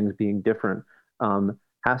disagreement or things being different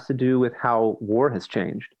has to do with how war has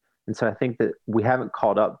changed. And so I think that we haven't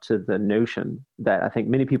caught up to the notion that I think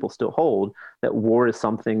many people still hold, that war is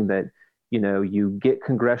something that you get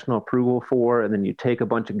congressional approval for, and then you take a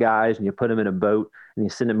bunch of guys and you put them in a boat and you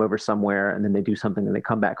send them over somewhere, and then they do something and they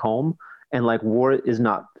come back home. And like, war is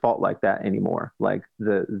not fought like that anymore. Like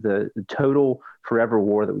the total forever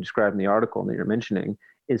war that we described in the article and that you're mentioning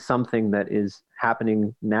is something that is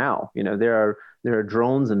happening now. There are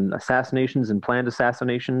drones and assassinations and planned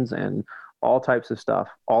assassinations and all types of stuff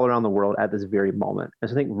all around the world at this very moment. And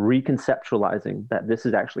so I think reconceptualizing that this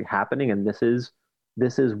is actually happening and this is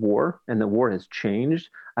war, and the war has changed,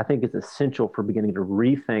 I think it's essential for beginning to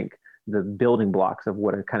rethink the building blocks of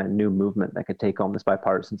what a kind of new movement that could take on this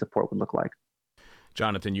bipartisan support would look like.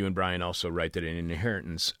 Jonathan, you and Brian also write that an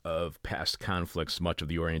inheritance of past conflicts, much of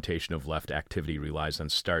the orientation of left activity relies on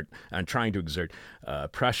trying to exert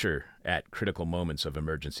pressure at critical moments of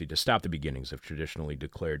emergency to stop the beginnings of traditionally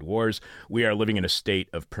declared wars. We are living in a state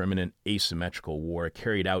of permanent asymmetrical war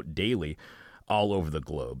carried out daily all over the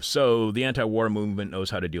globe. So the anti-war movement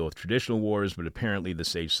knows how to deal with traditional wars, but apparently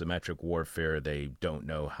this asymmetric warfare they don't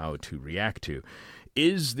know how to react to.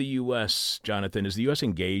 Is the U.S., Jonathan,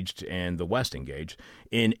 engaged and the West engaged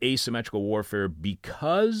in asymmetrical warfare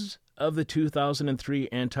because of the 2003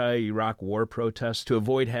 anti-Iraq war protests to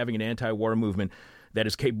avoid having an anti-war movement that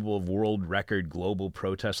is capable of world record global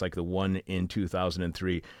protests like the one in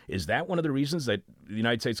 2003? Is that one of the reasons that the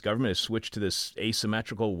United States government has switched to this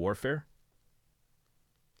asymmetrical warfare?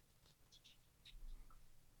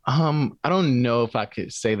 I don't know if I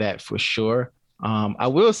could say that for sure. I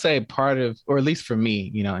will say part of, or at least for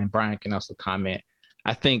me, and Brian can also comment,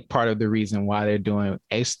 I think part of the reason why they're doing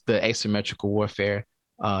the asymmetrical warfare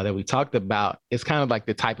that we talked about is kind of like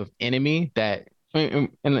the type of enemy that, and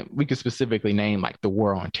we could specifically name like the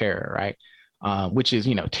war on terror, right? Which is,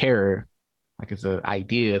 terror, like it's an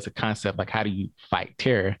idea, it's a concept, like how do you fight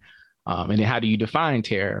terror? And then how do you define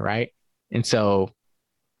terror, right? And so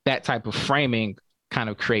that type of framing kind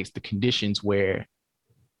of creates the conditions where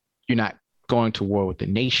you're not going to war with the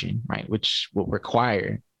nation, right? Which will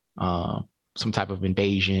require some type of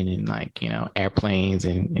invasion and like, airplanes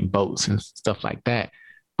and boats and stuff like that.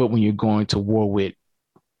 But when you're going to war with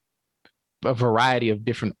a variety of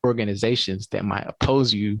different organizations that might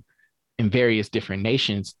oppose you in various different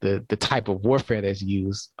nations, the type of warfare that's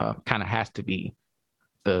used kind of has to be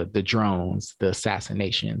the drones, the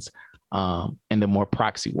assassinations, and the more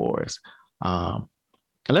proxy wars.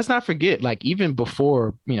 And let's not forget, like even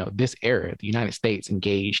before, this era, the United States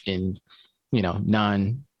engaged in,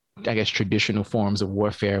 traditional forms of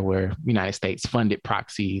warfare where United States funded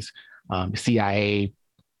proxies, the CIA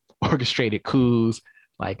orchestrated coups,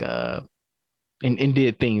 like, and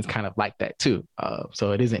did things kind of like that too.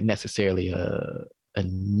 So it isn't necessarily a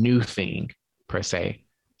new thing per se,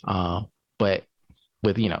 but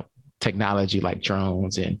with, technology like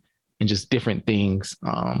drones and just different things,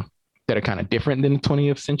 that are kind of different than the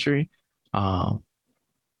 20th century,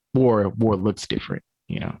 war looks different,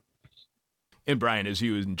 And Brian, as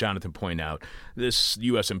you and Jonathan point out, this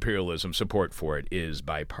U.S. imperialism support for it is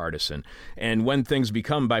bipartisan. And when things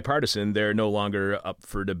become bipartisan, they're no longer up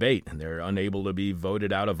for debate and they're unable to be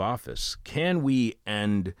voted out of office.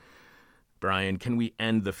 Brian, can we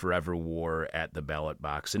end the forever war at the ballot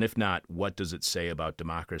box? And if not, what does it say about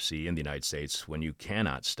democracy in the United States when you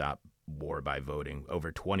cannot stop war by voting?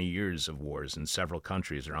 Over 20 years of wars in several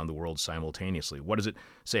countries around the world simultaneously. What does it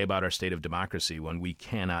say about our state of democracy when we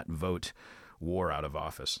cannot vote war out of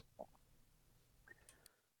office?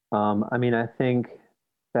 I think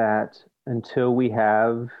that until we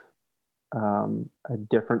have a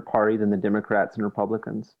different party than the Democrats and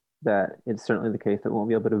Republicans, that it's certainly the case that we won't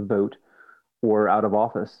be able to vote war out of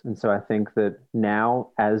office. And so I think that now,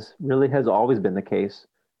 as really has always been the case,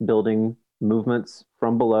 building movements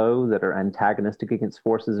from below that are antagonistic against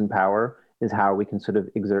forces in power is how we can sort of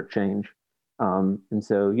exert change. And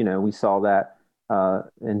so, we saw that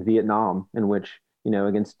in Vietnam, in which,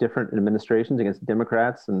 against different administrations, against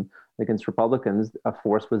Democrats and against Republicans, a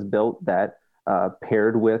force was built that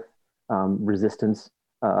paired with resistance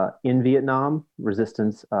in Vietnam,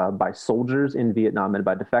 resistance by soldiers in Vietnam and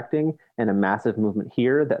by defecting, and a massive movement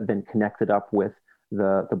here that then connected up with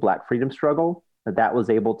the Black freedom struggle, that was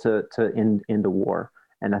able to end the war.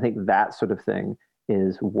 And I think that sort of thing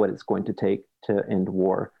is what it's going to take to end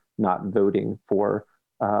war, not voting for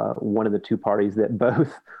one of the two parties that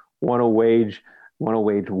both want to wage want to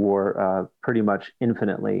wage war pretty much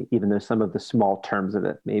infinitely, even though some of the small terms of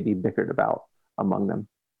it may be bickered about among them.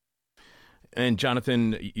 And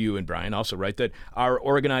Jonathan, you and Brian also write that our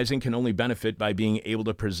organizing can only benefit by being able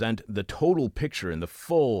to present the total picture and the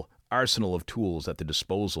full arsenal of tools at the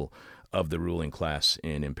disposal of the ruling class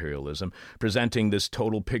in imperialism. Presenting this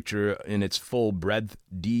total picture in its full breadth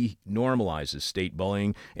denormalizes state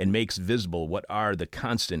bullying and makes visible what are the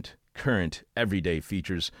constant, current, everyday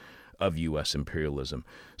features of U.S. imperialism.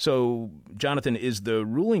 So, Jonathan, is the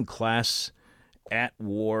ruling class at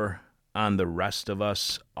war on the rest of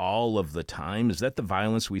us all of the time? Is that the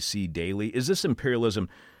violence we see daily? Is this imperialism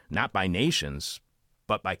not by nations,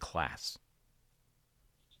 but by class?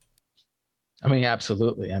 I mean,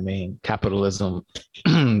 absolutely. I mean, capitalism,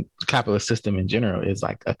 capitalist system in general is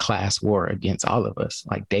like a class war against all of us,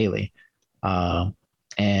 like daily. And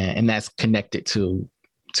that's connected to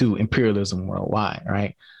imperialism worldwide,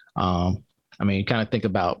 right? I mean, you kind of think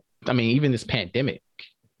about, I mean, even this pandemic,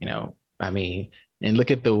 and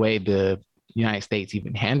look at the way the United States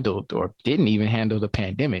even handled or didn't even handle the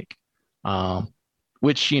pandemic,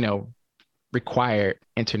 which, required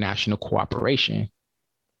international cooperation.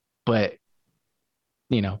 But,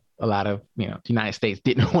 a lot of, the United States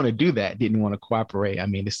didn't want to do that, didn't want to cooperate. I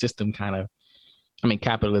mean, the system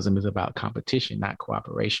capitalism is about competition, not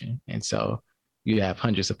cooperation. And so you have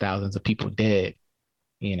hundreds of thousands of people dead,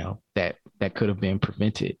 that could have been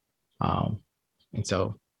prevented. And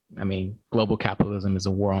so, I mean, global capitalism is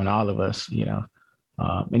a war on all of us,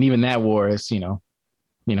 and even that war is,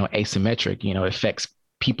 asymmetric, it affects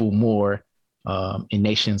people more in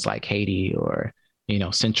nations like Haiti or,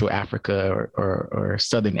 Central Africa or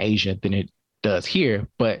Southern Asia than it does here,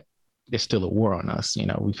 but there's still a war on us.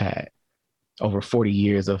 We've had over 40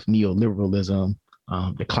 years of neoliberalism,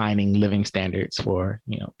 declining living standards for,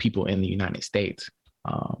 people in the United States.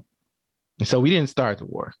 And so we didn't start the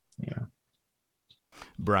war,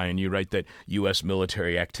 Brian, you write that U.S.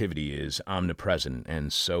 military activity is omnipresent,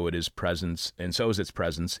 and so is its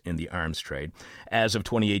presence in the arms trade. As of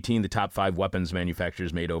 2018, the top 5 weapons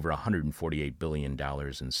manufacturers made over $148 billion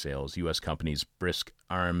in sales. U.S. companies' brisk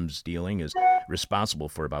arms dealing is responsible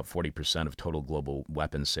for about 40% of total global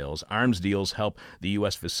weapons sales. Arms deals help the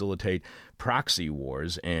U.S. facilitate proxy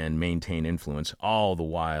wars and maintain influence, all the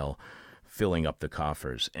while filling up the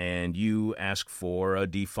coffers. And you ask for a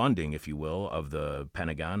defunding, if you will, of the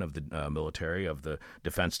Pentagon, of the military, of the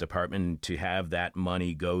Defense Department, to have that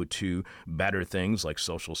money go to better things like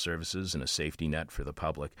social services and a safety net for the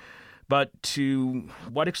public. But to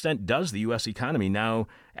what extent does the U.S. economy now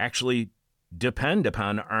actually depend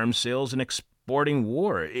upon arms sales and exporting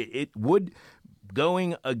war? It would,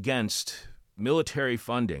 going against military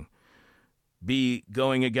funding, be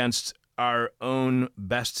going against our own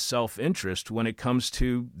best self-interest when it comes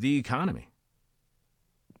to the economy.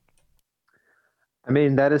 I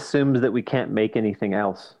mean, that assumes that we can't make anything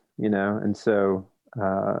else, and so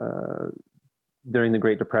during the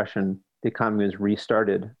Great Depression, the economy was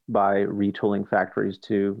restarted by retooling factories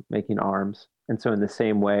to making arms. And so in the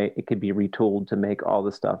same way, it could be retooled to make all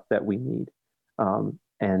the stuff that we need.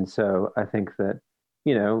 And so I think that,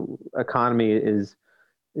 economy is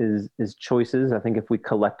choices. I think if we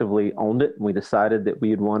collectively owned it and we decided that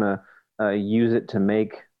we'd want to use it to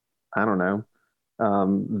make,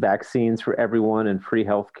 vaccines for everyone and free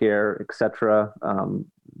healthcare, et cetera,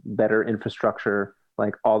 better infrastructure,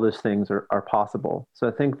 like all those things are possible. So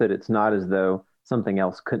I think that it's not as though something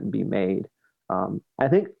else couldn't be made. I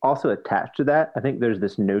think also attached to that, I think there's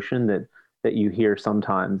this notion that you hear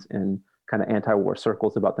sometimes in kind of anti-war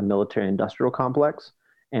circles about the military industrial complex.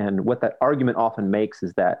 And what that argument often makes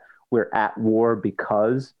is that we're at war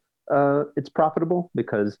because it's profitable,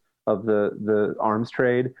 because of the arms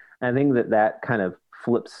trade. And I think that kind of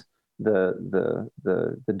flips the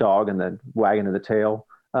dog and the wagon of the tail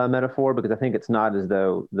metaphor, because I think it's not as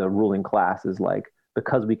though the ruling class is like,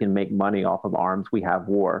 because we can make money off of arms, we have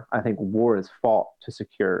war. I think war is fought to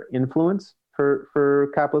secure influence for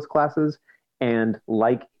capitalist classes. And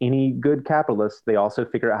like any good capitalist, they also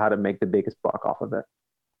figure out how to make the biggest buck off of it.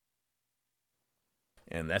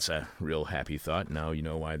 And that's a real happy thought. Now you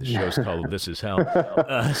know why the show's called This Is Hell.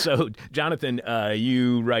 So, Jonathan,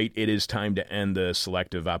 you write, it is time to end the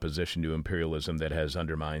selective opposition to imperialism that has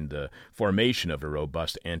undermined the formation of a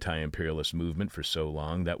robust anti-imperialist movement for so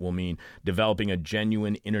long. That will mean developing a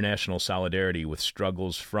genuine international solidarity with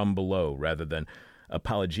struggles from below rather than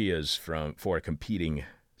apologias for competing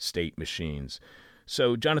state machines.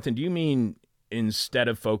 So, Jonathan, do you mean instead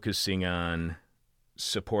of focusing on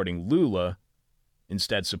supporting Lula,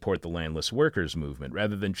 instead support the landless workers movement,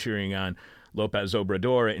 rather than cheering on Lopez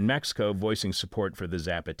Obrador in Mexico voicing support for the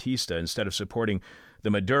Zapatista, instead of supporting the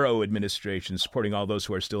Maduro administration, supporting all those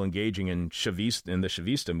who are still engaging in the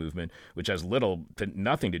Chavista movement, which has little to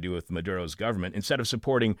nothing to do with Maduro's government, instead of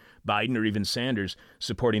supporting Biden or even Sanders,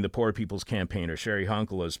 supporting the Poor People's Campaign or Sherry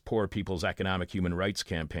Hunkela's Poor People's Economic Human Rights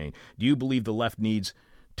Campaign. Do you believe the left needs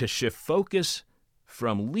to shift focus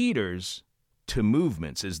from leaders to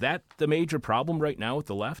movements? Is that the major problem right now with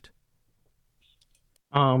the left?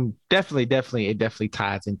 Definitely, it definitely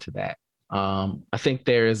ties into that. I think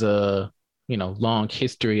there is a long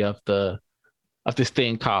history of this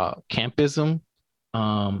thing called campism.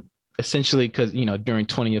 Essentially, because during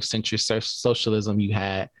 20th century socialism, you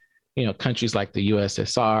had countries like the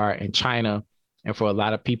USSR and China, and for a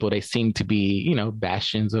lot of people, they seem to be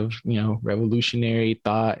bastions of revolutionary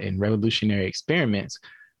thought and revolutionary experiments.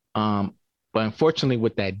 But unfortunately,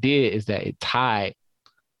 what that did is that it tied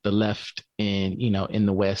the left in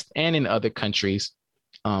the West and in other countries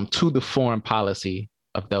to the foreign policy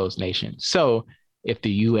of those nations. So if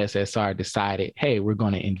the USSR decided, hey, we're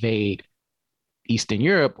going to invade Eastern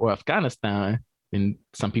Europe or Afghanistan, then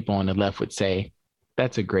some people on the left would say,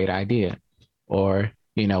 that's a great idea. Or,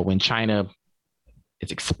 when China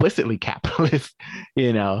is explicitly capitalist,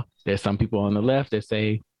 there's some people on the left that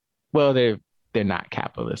say, well, they're not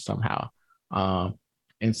capitalist somehow.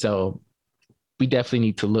 And so we definitely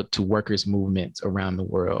need to look to workers' movements around the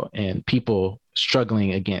world and people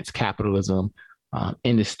struggling against capitalism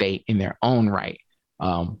in the state in their own right,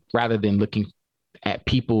 rather than looking at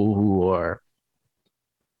people who are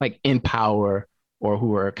like in power or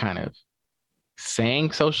who are kind of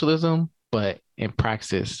saying socialism, but in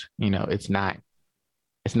praxis, it's not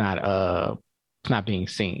being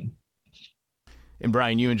seen. And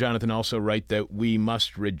Brian, you and Jonathan also write that we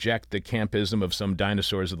must reject the campism of some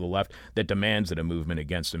dinosaurs of the left that demands that a movement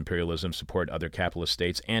against imperialism support other capitalist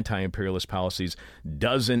states. Anti-imperialist policies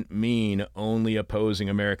doesn't mean only opposing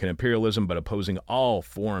American imperialism, but opposing all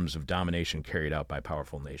forms of domination carried out by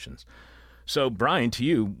powerful nations. So, Brian, to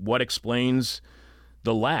you, what explains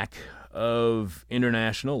the lack of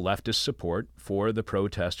international leftist support for the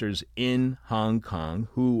protesters in Hong Kong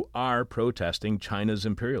who are protesting China's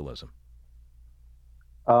imperialism?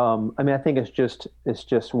 I think it's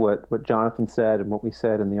just what Jonathan said and what we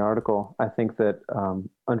said in the article. I think that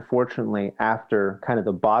unfortunately, after kind of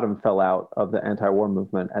the bottom fell out of the anti-war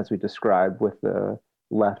movement, as we described, with the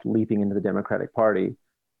left leaping into the Democratic Party,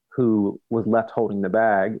 who was left holding the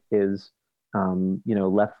bag is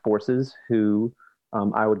left forces who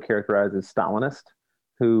I would characterize as Stalinist,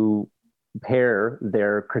 who pair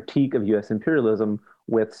their critique of U.S. imperialism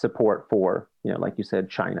with support for, like you said,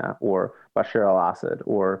 China or Bashar al-Assad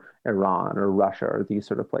or Iran or Russia or these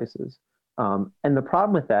sort of places. And the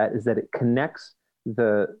problem with that is that it connects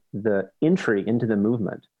the entry into the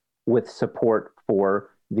movement with support for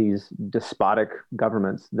these despotic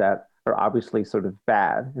governments that are obviously sort of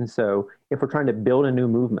bad. And so if we're trying to build a new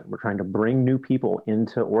movement, we're trying to bring new people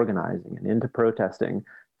into organizing and into protesting,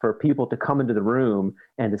 for people to come into the room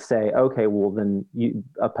and to say, okay, well, then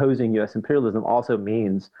opposing U.S. imperialism also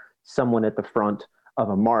means someone at the front of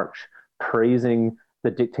a march praising the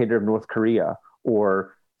dictator of North Korea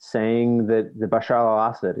or saying that the Bashar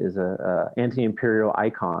al-Assad is a anti-imperial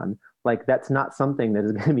icon. Like, that's not something that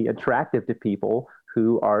is going to be attractive to people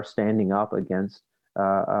who are standing up against,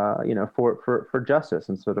 for justice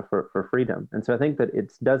and sort of for freedom. And so I think that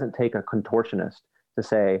it doesn't take a contortionist to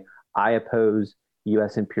say, I oppose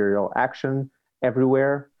U.S. imperial action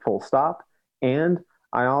everywhere, full stop. And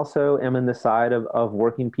I also am in the side of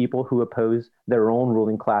working people who oppose their own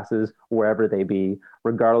ruling classes wherever they be,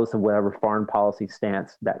 regardless of whatever foreign policy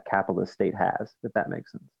stance that capitalist state has, if that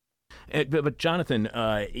makes sense. But Jonathan,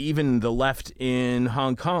 even the left in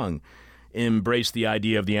Hong Kong embraced the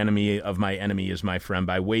idea of the enemy of my enemy is my friend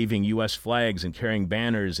by waving U.S. flags and carrying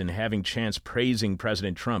banners and having chants praising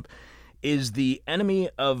President Trump. Is the enemy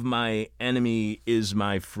of my enemy is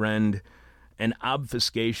my friend an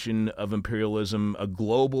obfuscation of imperialism, a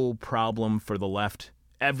global problem for the left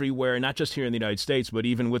everywhere, not just here in the United States, but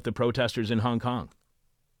even with the protesters in Hong Kong?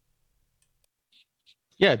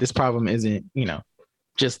 Yeah, this problem isn't,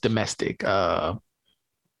 just domestic, but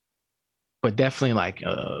definitely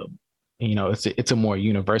it's a more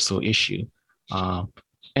universal issue. And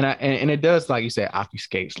it does, like you said,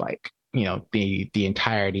 obfuscates the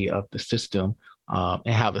entirety of the system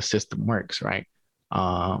and how the system works, right?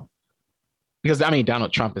 Because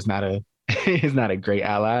Donald Trump is not a great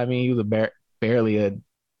ally. He was barely a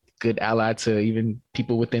good ally to even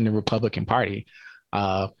people within the Republican Party,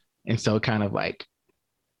 and so kind of like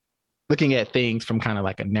looking at things from kind of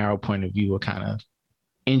like a narrow point of view will kind of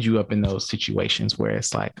end you up in those situations where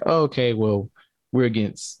it's like, oh, okay, well, we're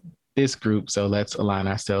against this group, so let's align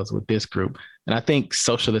ourselves with this group. And I think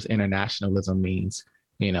socialist internationalism means,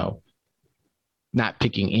 you know, not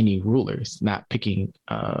picking any rulers, not picking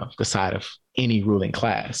the side of any ruling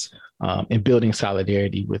class, and building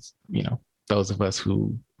solidarity with, you know, those of us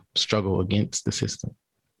who struggle against the system.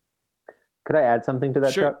 Could I add something to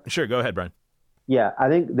that, Sure, Chuck? sure. Go ahead, Brian. Yeah, I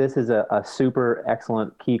think this is a super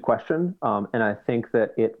excellent key question. And I think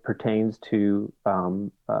that it pertains to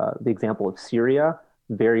the example of Syria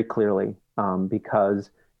very clearly, because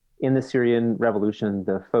in the Syrian revolution,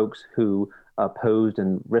 the folks who opposed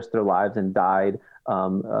and risked their lives and died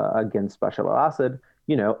against Bashar al-Assad,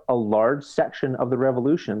 you know, a large section of the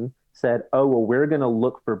revolution said, oh, well, we're going to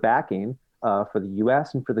look for backing for the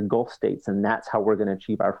U.S. and for the Gulf states, and that's how we're going to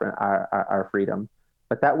achieve our freedom.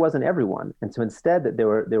 But that wasn't everyone. And so instead, that there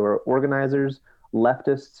were organizers,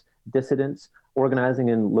 leftists, dissidents, organizing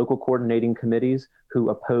in local coordinating committees who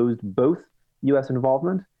opposed both U.S.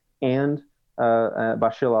 involvement and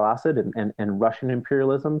Bashar al-Assad and Russian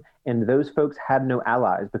imperialism. And those folks had no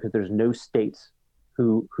allies because there's no states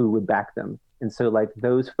who would back them. And so, like,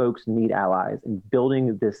 those folks need allies. And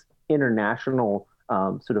building this international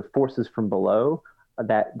sort of forces from below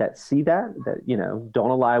that see that you know, don't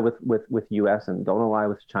ally with U.S. and don't ally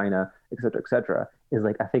with China, et cetera, is,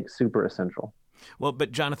 like, I think super essential. Well,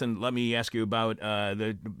 but Jonathan, let me ask you about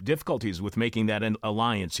the difficulties with making that an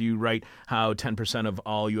alliance. You write how 10% of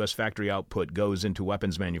all U.S. factory output goes into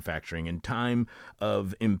weapons manufacturing. In time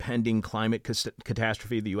of impending climate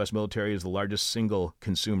catastrophe, the U.S. military is the largest single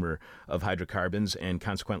consumer of hydrocarbons and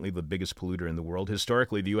consequently the biggest polluter in the world.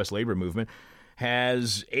 Historically, the U.S. labor movement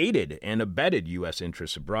has aided and abetted U.S.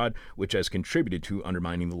 interests abroad, which has contributed to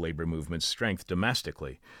undermining the labor movement's strength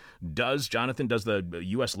domestically. Does the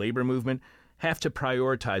U.S. labor movement have to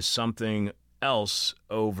prioritize something else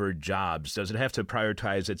over jobs? Does it have to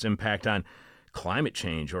prioritize its impact on climate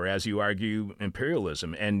change or, as you argue,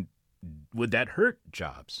 imperialism? And would that hurt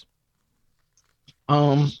jobs?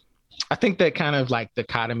 I think that kind of like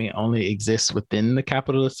dichotomy only exists within the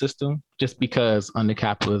capitalist system, just because under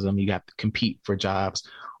capitalism, you have to compete for jobs.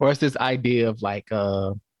 Or it's this idea of like,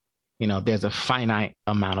 you know, there's a finite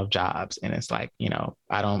amount of jobs. And it's like, you know,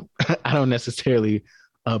 I don't necessarily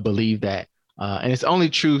believe that. And it's only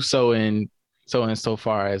true so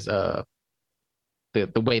far as the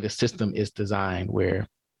way the system is designed, where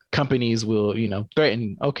companies will, you know,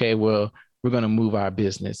 threaten, okay, well, we're going to move our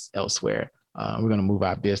business elsewhere. We're going to move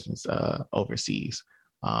our business overseas.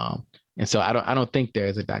 And so I don't think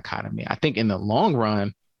there's a dichotomy. I think in the long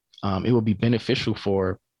run, it will be beneficial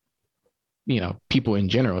for, you know, people in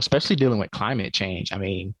general, especially dealing with climate change. I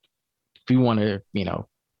mean, if we want to, you know,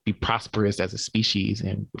 be prosperous as a species,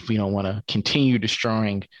 and if we don't want to continue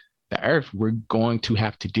destroying the earth, we're going to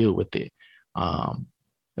have to deal with it.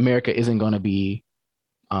 America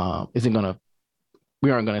we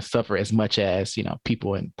aren't going to suffer as much as, you know,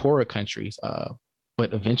 people in poorer countries,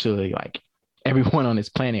 but eventually, like, everyone on this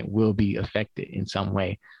planet will be affected in some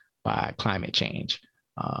way by climate change.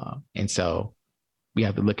 And so we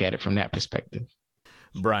have to look at it from that perspective.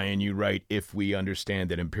 Brian, you write, if we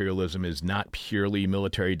understand that imperialism is not purely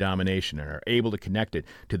military domination and are able to connect it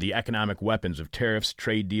to the economic weapons of tariffs,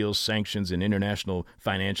 trade deals, sanctions, and international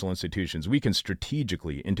financial institutions, we can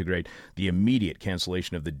strategically integrate the immediate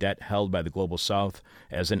cancellation of the debt held by the Global South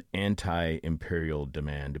as an anti-imperial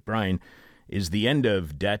demand. Brian, is the end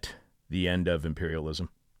of debt the end of imperialism?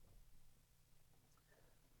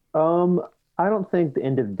 I don't think the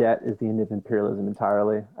end of debt is the end of imperialism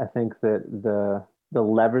entirely. I think that the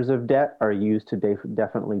levers of debt are used to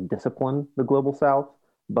definitely discipline the Global South.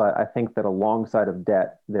 But I think that alongside of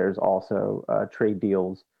debt, there's also trade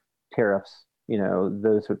deals, tariffs, you know,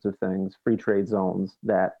 those sorts of things, free trade zones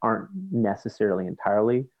that aren't necessarily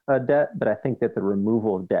entirely debt. But I think that the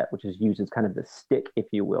removal of debt, which is used as kind of the stick, if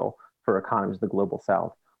you will, for economies of the Global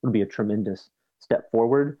South, would be a tremendous step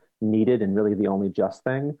forward, needed, and really the only just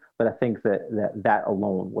thing. But I think that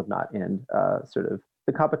alone would not end sort of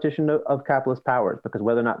the competition of capitalist powers, because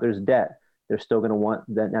whether or not there's debt, they're still going to want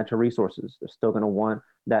that natural resources. They're still going to want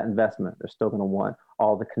that investment. They're still going to want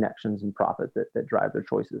all the connections and profit that drive their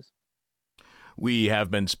choices. We have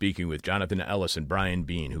been speaking with Jonathan Ellis and Brian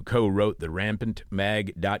Bean, who co-wrote the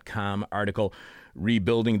RampantMag.com article,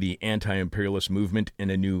 Rebuilding the Anti-Imperialist Movement in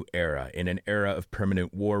a New Era. In an era of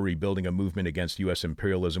permanent war, rebuilding a movement against U.S.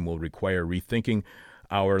 imperialism will require rethinking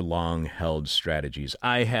our long-held strategies.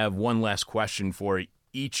 I have one last question for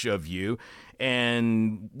each of you,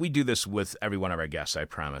 And we do this with every one of our guests, I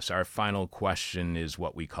promise. Our final question is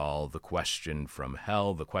what we call the question from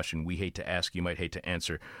hell, the question we hate to ask, you might hate to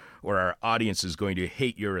answer, or our audience is going to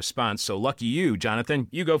hate your response. So lucky you, Jonathan,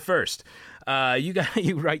 you go first.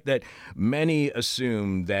 You write that many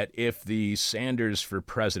assume that if the Sanders for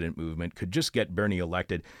President movement could just get Bernie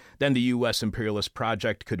elected, then the U.S. imperialist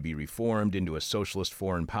project could be reformed into a socialist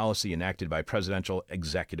foreign policy enacted by presidential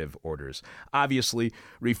executive orders. Obviously,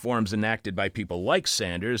 reforms enacted by people like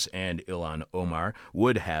Sanders and Ilhan Omar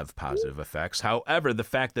would have positive effects. However, the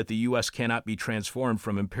fact that the U.S. cannot be transformed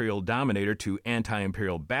from imperial dominator to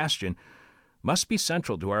anti-imperial bastion must be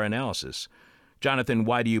central to our analysis. Jonathan,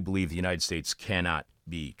 why do you believe the United States cannot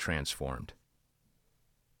be transformed?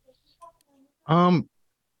 The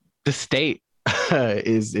state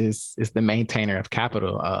is the maintainer of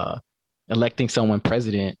capital. Electing someone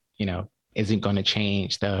president, isn't going to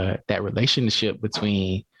change that relationship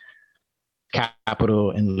between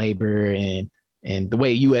capital and labor and the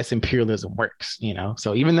way U.S. imperialism works.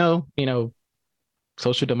 So even though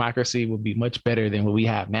social democracy would be much better than what we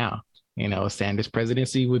have now, a Sanders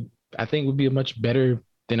presidency would be much better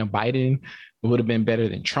than a Biden. It would have been better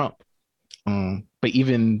than Trump. But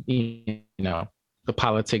even the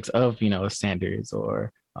politics of Sanders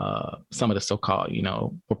or some of the so-called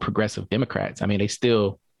or progressive Democrats, they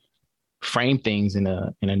still frame things in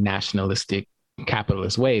a nationalistic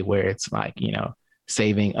capitalist way where it's like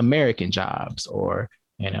saving American jobs, or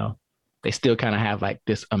they still kind of have like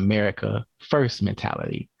this America first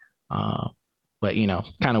mentality, but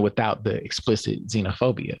kind of without the explicit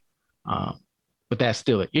xenophobia. But that's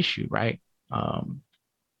still an issue, right?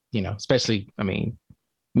 Especially,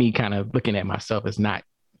 me kind of looking at myself as not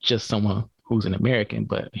just someone who's an American,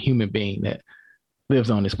 but a human being that lives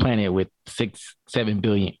on this planet with 6-7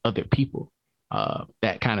 billion other people.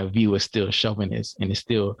 That kind of view is still chauvinist, and it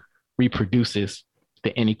still reproduces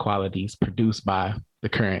the inequalities produced by the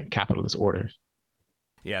current capitalist order.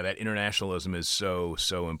 Yeah, that internationalism is so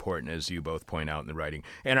important, as you both point out in the writing.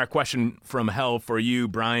 And our question from hell for you,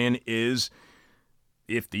 Brian, is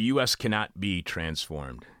if the U.S. cannot be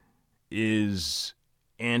transformed, is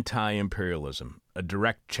anti-imperialism a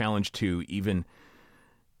direct challenge to, even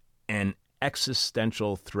an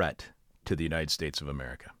existential threat to the United States of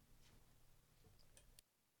America?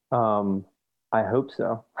 I hope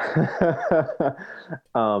so.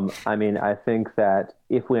 I think that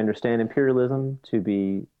if we understand imperialism to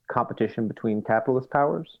be competition between capitalist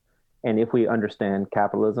powers, and if we understand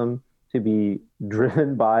capitalism to be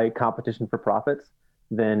driven by competition for profits,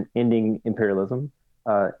 then ending imperialism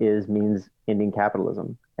means ending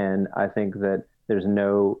capitalism. And I think that there's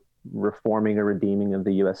no reforming or redeeming of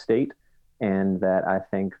the U.S. state, and that I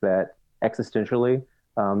think that existentially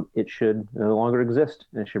it should no longer exist,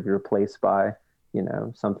 and it should be replaced by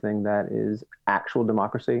something that is actual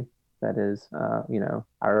democracy, that is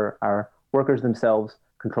our workers themselves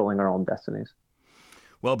controlling our own destinies.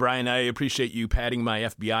 Well, Brian, I appreciate you padding my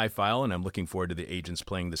FBI file, and I'm looking forward to the agents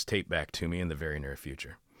playing this tape back to me in the very near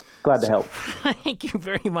future. Glad to help. Thank you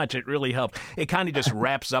very much. It really helped. It kind of just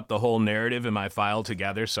wraps up the whole narrative in my file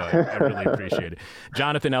together, so I really appreciate it.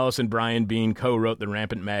 Jonathan Ellis and Brian Bean co-wrote the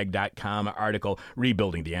RampantMag.com article,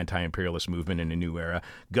 Rebuilding the Anti-Imperialist Movement in a New Era.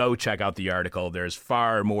 Go check out the article. There's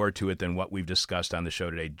far more to it than what we've discussed on the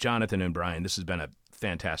show today. Jonathan and Brian, this has been a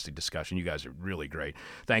fantastic discussion. You guys are really great.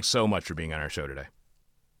 Thanks so much for being on our show today.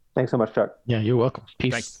 Thanks so much, Chuck. Yeah, you're welcome.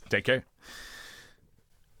 Peace. Thanks. Take care.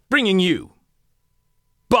 Bringing you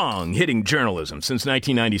bong-hitting journalism since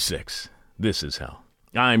 1996. This is hell.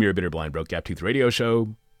 I'm your bitter, blind, broke, gap-toothed radio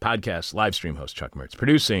show, podcast, live stream host Chuck Mertz.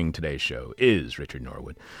 Producing today's show is Richard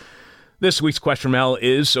Norwood. This week's question from hell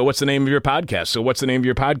is, so what's the name of your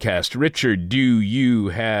podcast? Richard, do you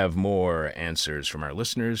have more answers from our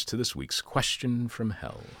listeners to this week's question from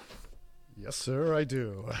hell? Yes, sir, I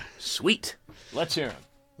do. Sweet. Let's hear them.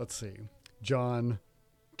 Let's see. John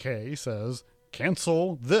K. says,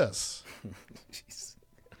 cancel this.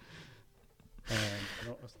 I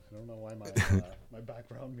don't know why my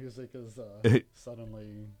background music is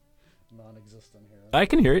suddenly non-existent here. I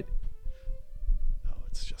can hear it. Oh,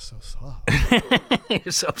 it's just so soft.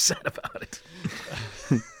 You're so upset about it.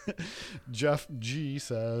 Jeff G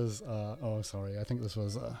says, I think this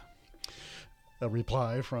was a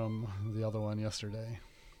reply from the other one yesterday.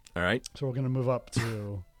 All right. So we're going to move up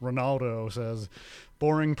to Ronaldo says,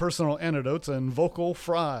 boring personal anecdotes and vocal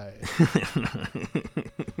fry.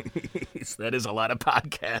 That is a lot of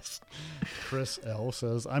podcasts. Chris L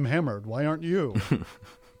says, I'm hammered. Why aren't you?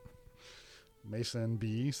 Mason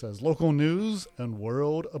B says, local news and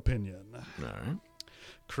world opinion. All right.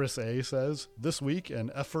 Chris A says, this week in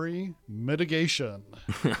effery mitigation.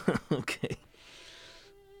 Okay.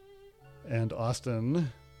 And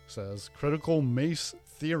Austin says, Critical Mace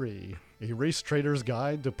Theory, a race trader's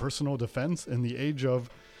guide to personal defense in the age of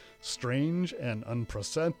strange and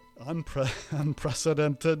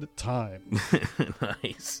unprecedented time.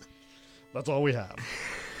 Nice. That's all we have.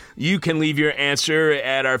 You can leave your answer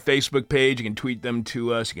at our Facebook page. You can tweet them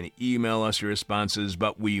to us. You can email us your responses,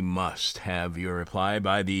 but we must have your reply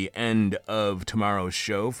by the end of tomorrow's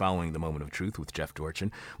show, following the Moment of Truth with Jeff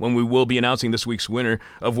Dorchin, when we will be announcing this week's winner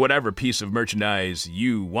of whatever piece of merchandise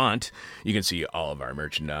you want. You can see all of our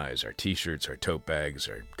merchandise, our t-shirts, our tote bags,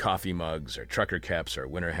 our coffee mugs, our trucker caps, our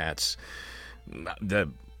winter hats,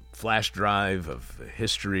 the flash drive of the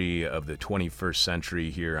history of the 21st century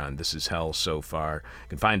here on This Is Hell so far. You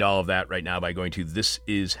can find all of that right now by going to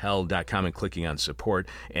thisishell.com and clicking on support.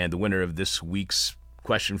 And the winner of this week's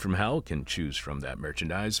Question from Hell can choose from that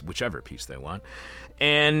merchandise, whichever piece they want.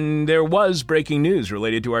 And there was breaking news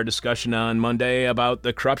related to our discussion on Monday about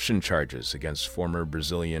the corruption charges against former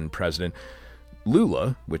Brazilian President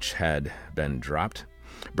Lula, which had been dropped.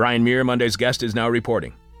 Brian Muir, Monday's guest, is now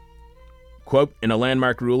reporting. Quote, in a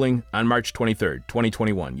landmark ruling on March 23rd,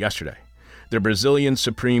 2021, yesterday, the Brazilian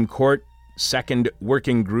Supreme Court Second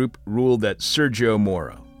Working Group ruled that Sergio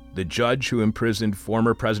Moro, the judge who imprisoned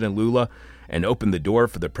former President Lula and opened the door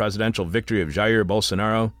for the presidential victory of Jair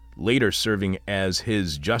Bolsonaro, later serving as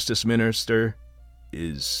his justice minister,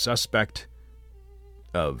 is suspect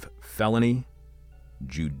of felony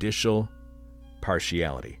judicial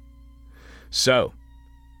partiality. So,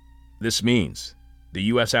 this means the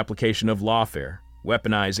U.S. application of lawfare,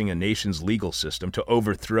 weaponizing a nation's legal system to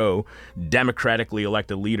overthrow democratically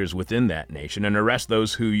elected leaders within that nation and arrest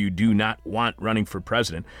those who you do not want running for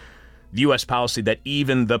president. The U.S. policy that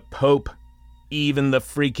even the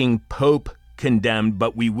freaking Pope condemned,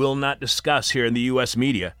 but we will not discuss here in the U.S.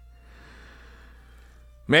 media,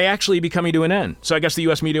 may actually be coming to an end. So I guess the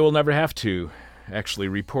U.S. media will never have to actually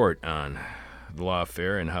report on the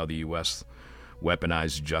lawfare and how the U.S.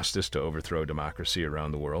 weaponized justice to overthrow democracy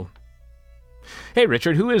around the world. Hey,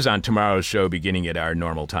 Richard, who is on tomorrow's show beginning at our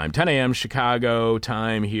normal time, 10 a.m. Chicago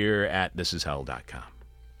time here at thisishell.com?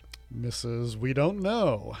 Mrs. We Don't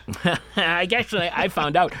Know. I guess I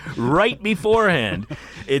found out right beforehand.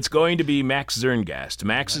 It's going to be Max Zerngast.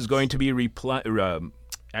 Max is going to be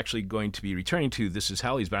actually going to be returning to This Is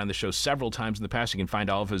Hell. He's been on the show several times in the past. You can find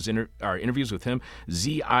all of his our interviews with him,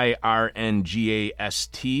 Zirngast.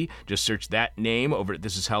 Just search that name over at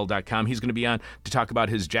thisishell.com. He's going to be on to talk about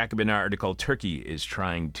his Jacobin article, Turkey is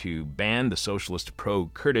trying to ban the socialist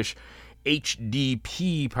pro-Kurdish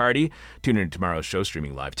HDP party. Tune in to tomorrow's show,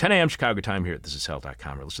 streaming live 10 a.m. Chicago time here at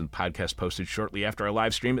thisishell.com, or listen to the podcast posted shortly after our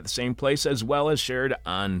live stream at the same place, as well as shared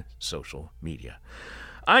on social media.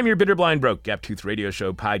 I'm your bitter, blind, broke, gap-toothed radio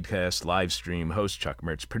show podcast live stream host, Chuck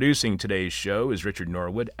Mertz. Producing today's show is Richard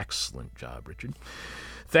Norwood. Excellent job, Richard.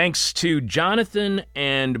 Thanks to Jonathan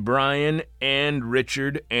and Brian and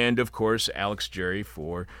Richard and, of course, Alex Jerry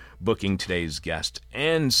for booking today's guest.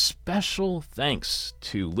 And special thanks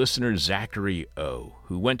to listener Zachary O.,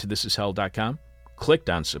 who went to thisishell.com,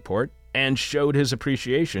 clicked on support, and showed his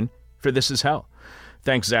appreciation for This Is Hell.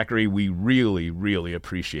 Thanks, Zachary. We really, really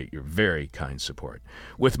appreciate your very kind support.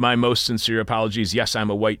 With my most sincere apologies, yes, I'm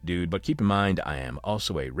a white dude, but keep in mind I am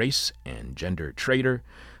also a race and gender traitor.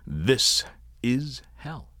 This is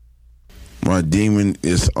hell. My demon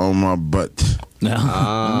is on my butt.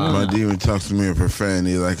 My demon talks to me in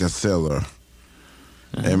profanity like a sailor.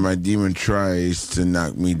 And my demon tries to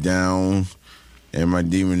knock me down. And my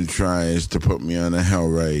demon tries to put me on a hell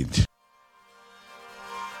ride.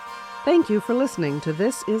 Thank you for listening to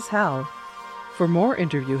This Is Hell. For more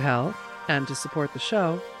interview hell and to support the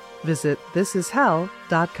show, visit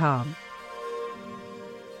thisishell.com.